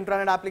access to an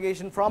intranet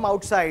application from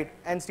outside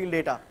and steal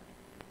data.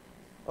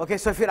 Okay,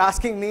 so if you're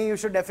asking me, you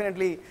should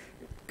definitely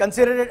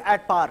consider it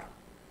at par.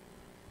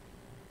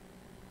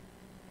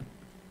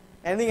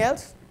 Anything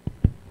else?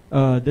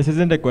 This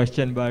isn't a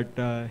question, but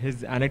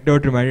his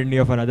anecdote reminded me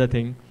of another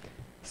thing.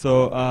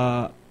 So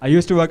I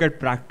used to work at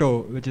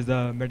Practo, which is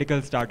a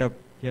medical startup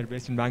here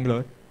based in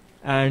Bangalore.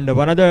 And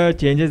one of the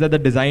changes that the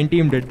design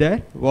team did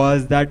there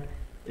was that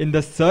in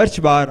the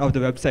search bar of the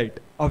website,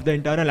 of the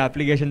internal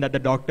application that the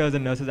doctors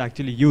and nurses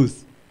actually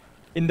use,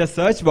 in the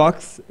search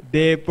box,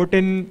 they put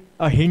in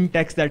a hint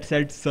text that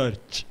said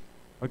search.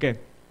 Okay.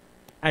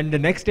 And the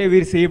next day we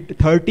received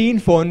 13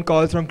 phone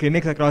calls from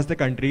clinics across the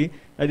country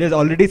that there's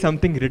already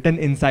something written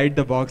inside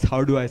the box,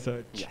 how do I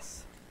search?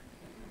 Yes.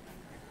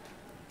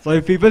 So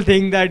if people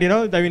think that,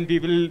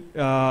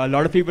 a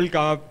lot of people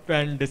come up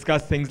and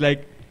discuss things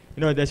like,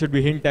 there should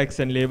be hint text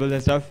and labels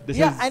and stuff. This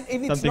is and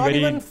it's not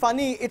even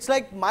funny. It's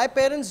like my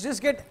parents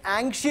just get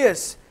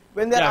anxious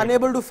when they're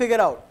unable to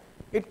figure out.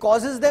 It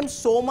causes them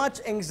so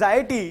much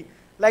anxiety,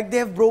 like they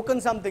have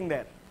broken something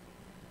there.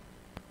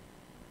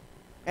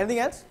 Anything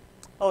else?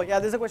 Oh yeah,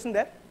 there's a question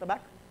there, the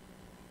back.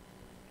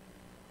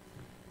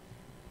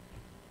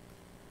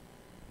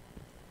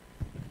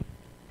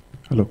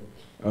 Hello.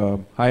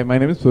 Hi, my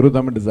name is Surud.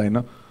 I'm a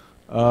designer.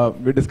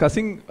 We're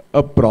discussing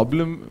a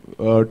problem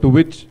to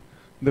which,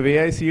 the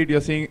way I see it,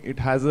 you're saying it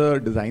has a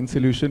design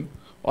solution,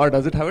 or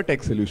does it have a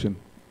tech solution?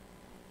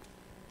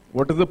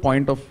 What is the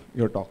point of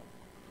your talk?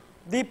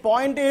 The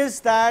point is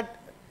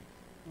that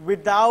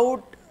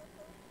without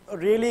a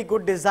really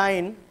good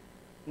design,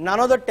 none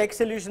of the tech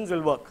solutions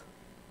will work.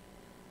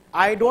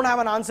 I don't have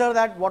an answer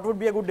that what would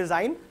be a good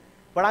design,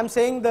 but I'm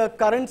saying the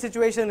current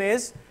situation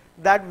is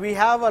that we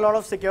have a lot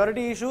of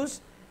security issues,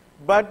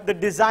 but the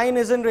design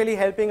isn't really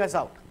helping us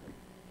out.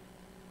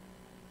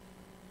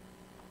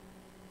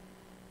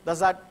 Does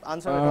that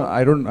answer it?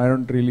 I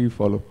don't really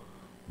follow.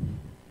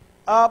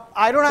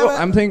 I don't have.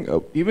 I'm saying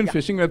even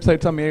phishing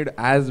websites are made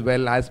as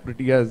well as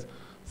pretty as,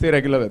 say,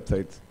 regular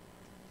websites.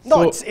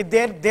 No, so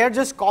they're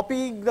just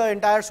copying the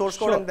entire source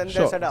code and then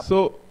they're set up.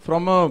 So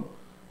from a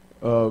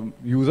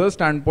user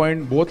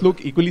standpoint, both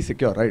look equally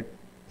secure, right?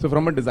 So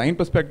from a design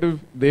perspective,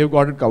 they've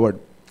got it covered.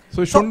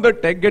 So shouldn't the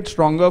tech get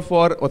stronger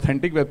for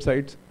authentic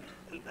websites?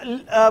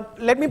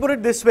 Let me put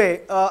it this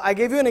way. I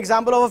gave you an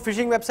example of a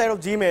phishing website of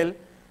Gmail,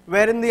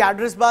 where in the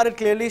address bar it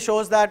clearly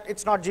shows that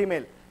it's not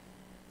Gmail,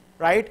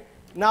 right?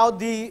 Now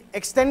the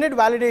extended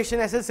validation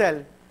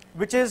SSL,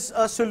 which is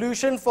a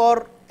solution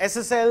for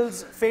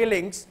SSL's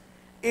failings,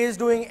 is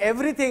doing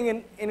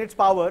everything in its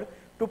power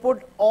to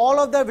put all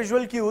of the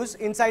visual cues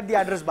inside the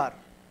address bar.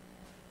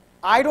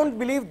 I don't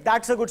believe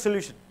that's a good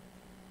solution.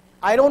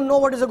 I don't know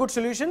what is a good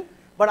solution,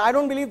 but I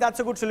don't believe that's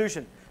a good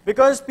solution,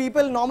 because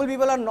normal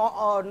people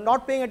are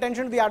not paying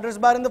attention to the address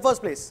bar in the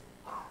first place.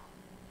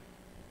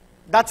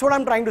 That's what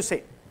I'm trying to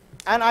say.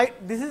 And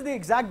this is the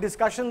exact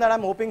discussion that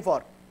I'm hoping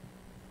for,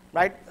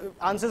 right?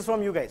 Answers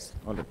from you guys.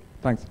 All right,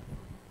 thanks.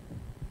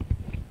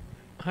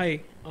 Hi,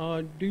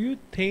 do you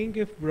think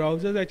if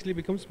browsers actually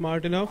become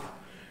smart enough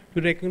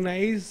to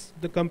recognize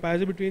the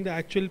comparison between the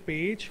actual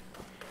page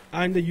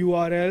and the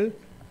URL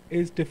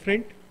is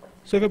different?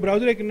 So if a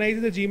browser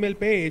recognizes a Gmail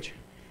page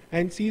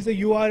and sees the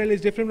URL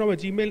is different from a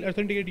Gmail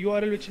authenticated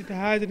URL which it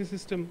has in the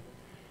system,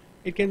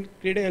 it can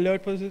create an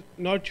alert for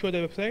not show the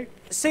website.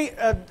 See,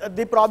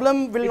 the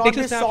problem will not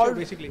be solved.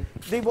 Basically.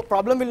 The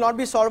problem will not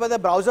be solved by the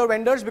browser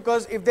vendors,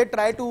 because if they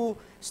try to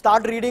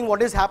start reading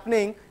what is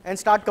happening and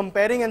start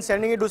comparing and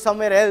sending it to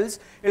somewhere else,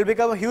 it will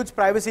become a huge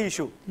privacy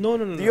issue. No.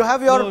 You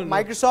have your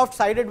Microsoft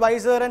Site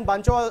Advisor and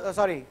bunch of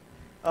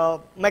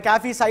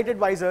McAfee Site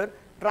Advisor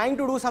trying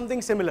to do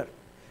something similar.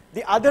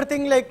 The other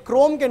thing like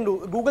Chrome can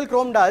do, Google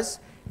Chrome does,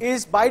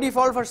 is by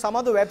default for some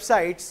of the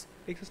websites,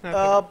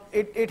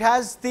 it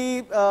has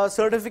the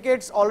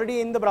certificates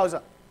already in the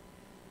browser.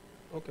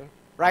 Okay.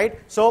 Right?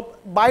 So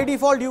by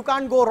default, you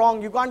can't go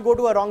wrong. You can't go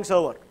to a wrong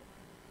server.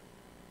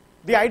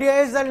 The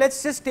idea is that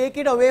let's just take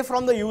it away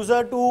from the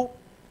user to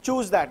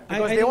choose that,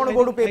 because they want to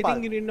go to PayPal. I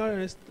think you did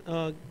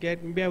not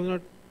get. Maybe I was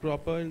not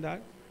proper in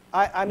that.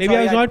 I'm maybe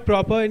sorry, I was not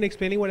proper in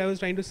explaining what I was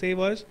trying to say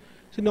was.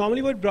 So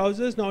normally what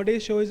browsers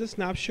nowadays show is a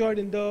snapshot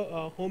in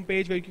the home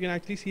page where you can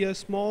actually see a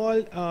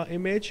small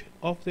image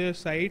of their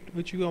site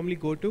which you normally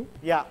go to.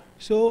 Yeah.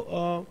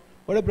 So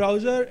what a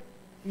browser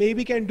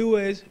maybe can do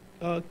is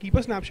keep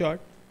a snapshot,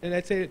 and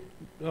let's say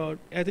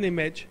as an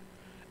image,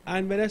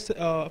 and when a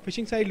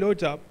phishing site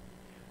loads up,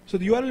 so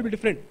the URL will be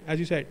different, as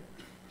you said.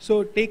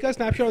 So take a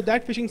snapshot of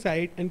that phishing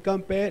site and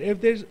compare if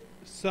there's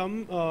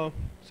some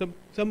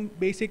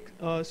basic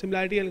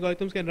similarity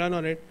algorithms can run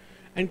on it,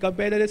 and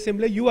compare that as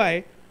similar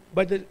UI,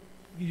 but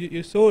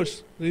your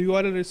source, the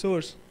URL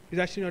resource, is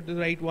actually not the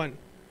right one.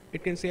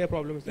 It can say a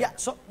problem is there. Yeah.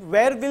 So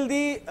where will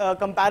the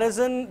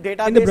comparison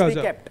database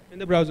be kept? In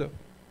the browser.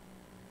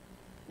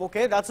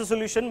 Okay, that's a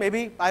solution.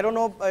 Maybe, I don't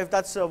know if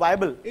that's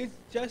viable. It's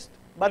just.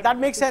 But that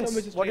makes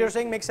sense. What you're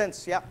saying makes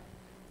sense. Yeah.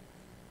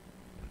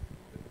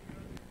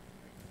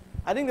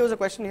 I think there was a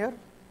question here.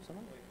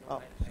 Someone?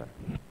 Oh, sorry.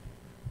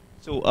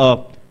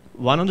 So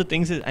one of the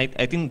things is I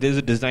think there's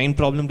a design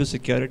problem to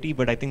security,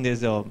 but I think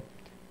there's a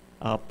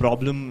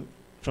problem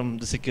from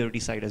the security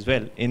side as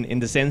well, in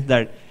the sense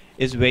that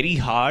it's very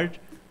hard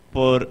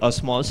for a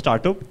small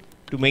startup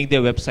to make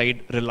their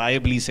website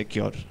reliably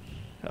secure.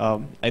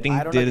 I think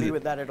I don't agree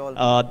with that at all.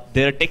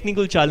 There are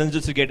technical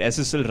challenges to get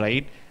SSL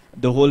right,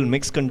 the whole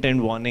mixed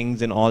content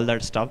warnings and all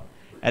that stuff.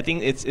 I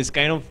think it's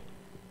kind of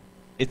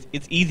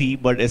it's easy,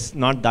 but it's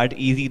not that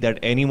easy that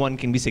anyone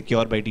can be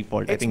secure by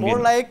default. It's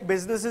more like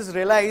businesses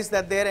realize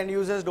that their end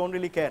users don't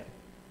really care.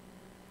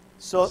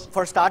 So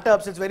for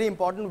startups, it's very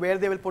important where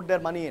they will put their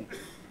money in,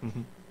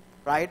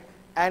 right?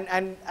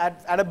 And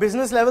at a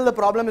business level, the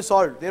problem is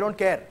solved. They don't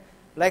care.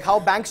 Like how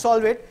banks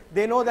solve it,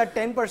 they know that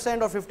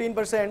 10% or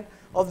 15%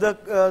 of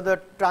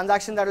the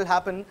transaction that will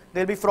happen,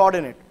 there'll be fraud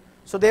in it.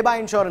 So they buy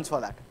insurance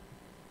for that.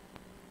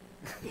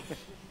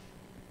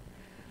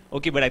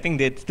 Okay, but I think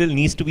there still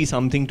needs to be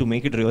something to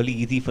make it really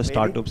easy for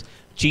startups.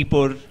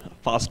 Cheaper,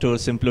 faster,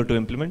 simpler to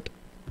implement.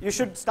 You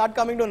should start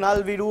coming to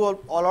Null. We do a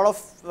lot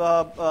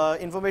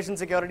of information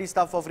security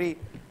stuff for free,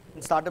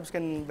 and startups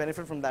can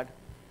benefit from that.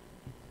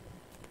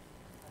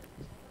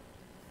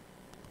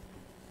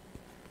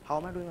 How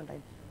am I doing on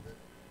time?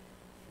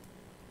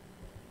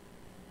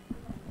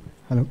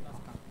 Hello.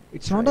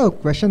 It's not a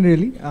question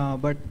really,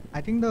 but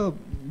I think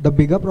the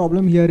bigger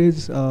problem here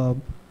is a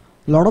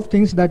lot of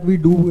things that we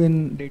do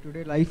in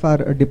day-to-day life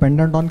are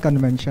dependent on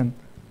convention.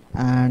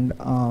 And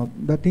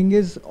the thing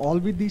is, all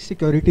with these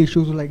security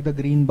issues like the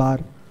green bar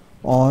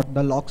or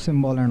the lock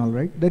symbol and all,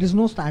 right? There is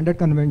no standard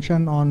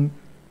convention on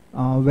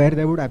where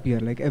they would appear.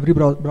 Like every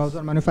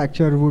browser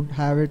manufacturer would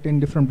have it in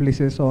different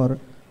places, or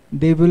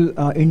they will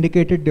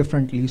indicate it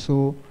differently.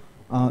 So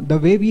the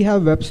way we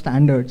have web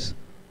standards,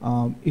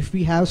 if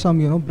we have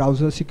some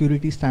browser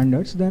security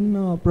standards,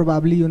 then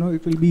probably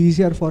it will be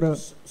easier for a.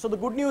 So the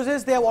good news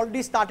is they have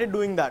already started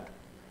doing that,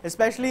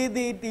 especially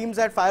the teams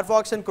at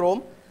Firefox and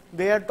Chrome.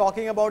 They are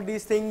talking about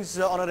these things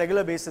on a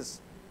regular basis,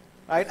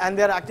 right? And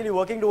they are actually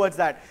working towards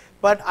that.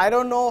 But I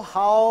don't know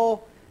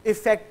how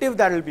effective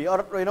that will be,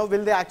 or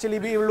will they actually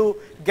be able to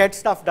get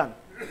stuff done?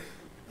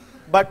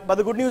 But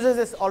the good news is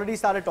it's already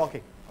started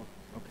talking,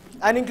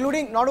 and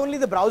including not only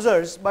the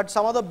browsers but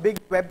some of the big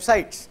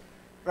websites,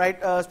 right?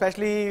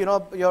 Especially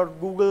your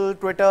Google,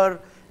 Twitter,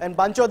 and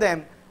bunch of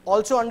them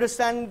also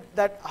understand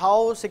that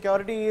how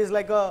security is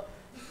like a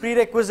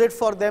prerequisite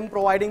for them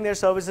providing their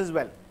services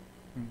well.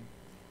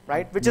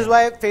 Right, which is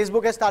why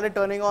Facebook has started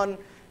turning on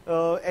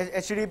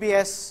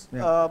HTTPS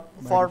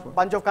for a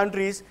bunch of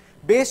countries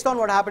based on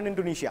what happened in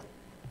Tunisia.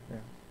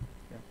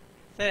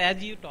 Sir,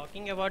 as you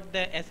talking about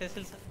the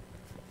SSL,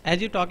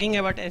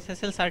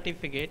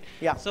 certificate.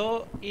 Yeah.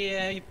 So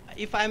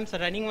if I am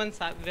running one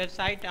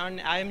website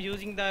and I am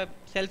using the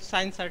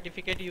self-signed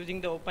certificate using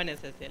the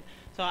OpenSSL,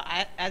 so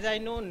as I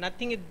know,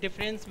 nothing is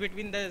difference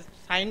between the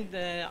signed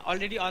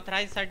already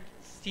authorized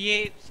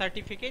CA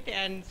certificate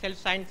and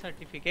self-signed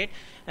certificate.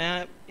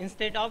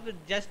 Instead of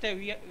just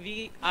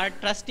we are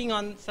trusting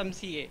on some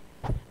CA,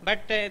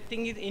 but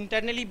thing is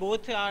internally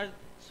both are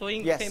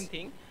showing same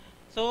thing.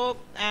 So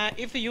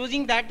if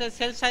using that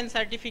self-signed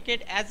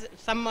certificate, as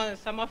some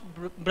of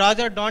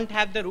browser don't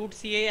have the root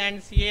CA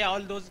and CA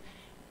all those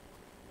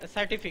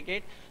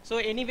certificate. So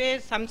anyway,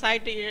 some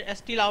site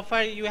still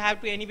offer you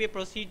have to anyway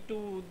proceed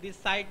to this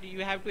site.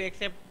 You have to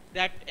accept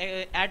that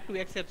add to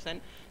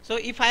exception. So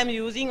if I am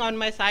using on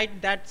my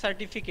site that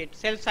certificate,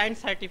 self-signed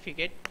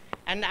certificate,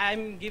 and I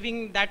am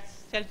giving that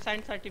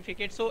self-signed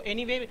certificate, so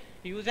anyway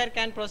user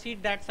can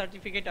proceed that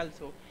certificate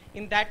also.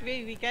 In that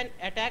way we can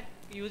attack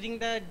using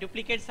the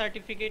duplicate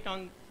certificate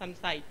on some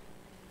site.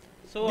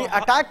 So the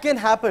attack can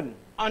happen,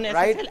 on SSL,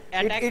 right?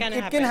 attack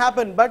It can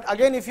happen, but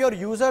again, if your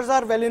users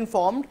are well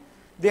informed,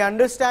 they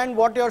understand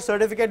what your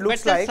certificate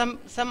looks but like.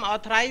 Some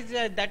authorized,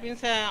 that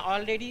means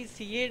already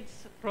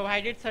CA's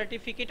provided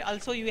certificate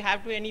also you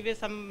have to anyway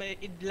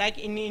like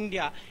in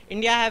India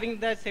having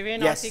the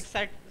 7 or 6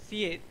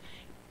 CA.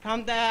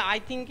 From the, I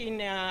think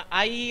in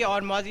IE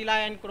or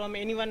Mozilla and Chrome,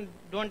 anyone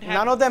don't have.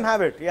 None of them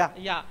have it, yeah.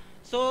 Yeah.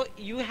 So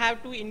you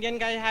have to, Indian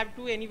guy have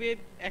to anyway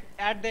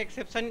add the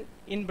exception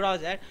in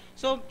browser.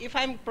 So if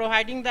I'm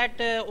providing that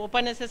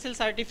OpenSSL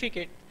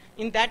certificate,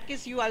 in that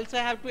case you also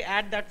have to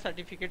add that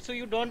certificate. So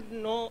you don't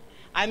know,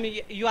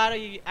 you are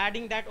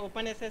adding that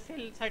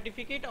OpenSSL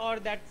certificate or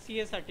that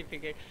CA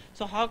certificate.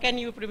 So how can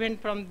you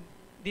prevent from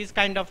this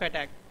kind of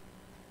attack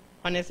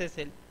on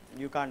SSL?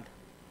 You can't.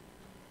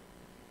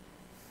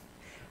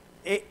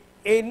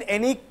 In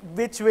any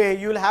which way,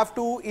 you'll have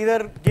to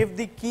either give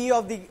the key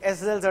of the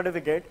SSL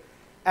certificate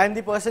and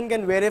the person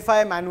can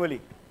verify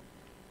manually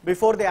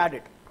before they add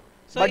it.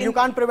 So but you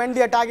can't prevent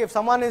the attack if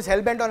someone is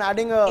hell-bent on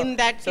adding a in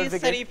that case,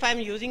 sir, if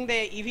I'm using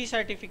the EV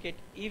certificate,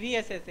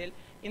 EV SSL,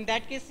 in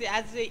that case,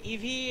 as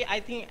EV,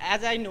 I think,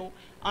 as I know,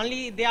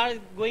 only they are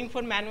going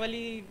for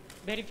manually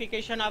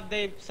verification of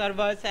the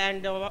servers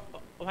and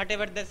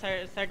whatever the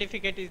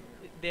certificate is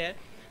there.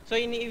 So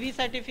in EV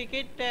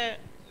certificate,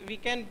 we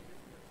can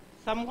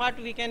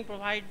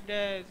provide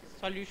the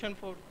solution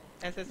for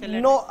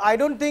SSL. No, I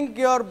don't think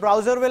your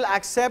browser will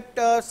accept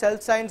a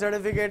self-signed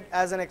certificate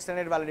as an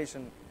extended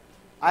validation.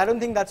 I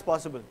don't think that's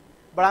possible,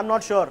 but I'm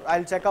not sure.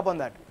 I'll check up on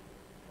that.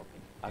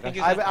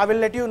 Okay. I will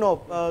let you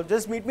know.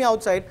 Just meet me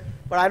outside,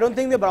 but I don't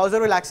think the browser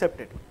will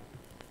accept it.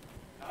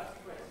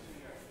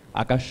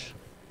 Akash?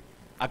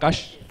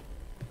 Akash?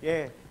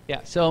 Yeah.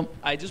 Yeah, so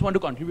I just want to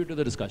contribute to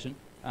the discussion,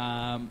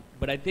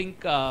 but I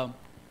think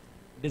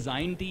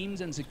design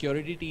teams and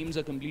security teams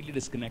are completely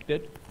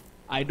disconnected.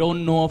 I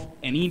don't know of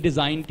any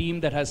design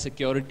team that has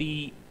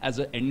security as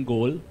an end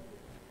goal.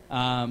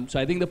 So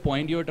I think the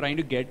point you were trying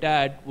to get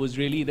at was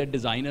really that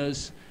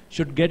designers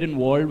should get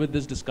involved with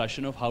this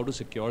discussion of how to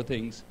secure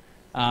things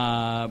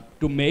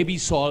to maybe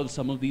solve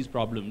some of these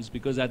problems,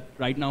 because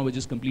right now we're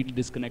just completely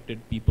disconnected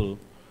people.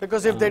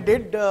 Because if they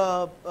did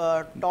talk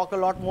a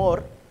lot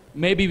more,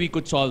 maybe we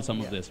could solve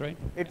some of this, right?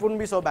 It wouldn't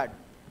be so bad.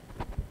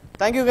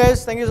 Thank you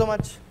guys. Thank you so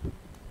much.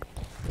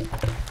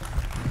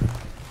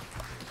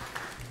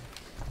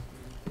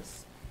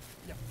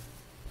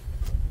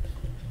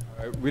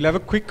 We'll have a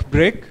quick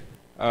break.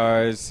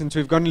 Since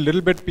we've gone a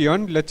little bit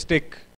beyond, let's take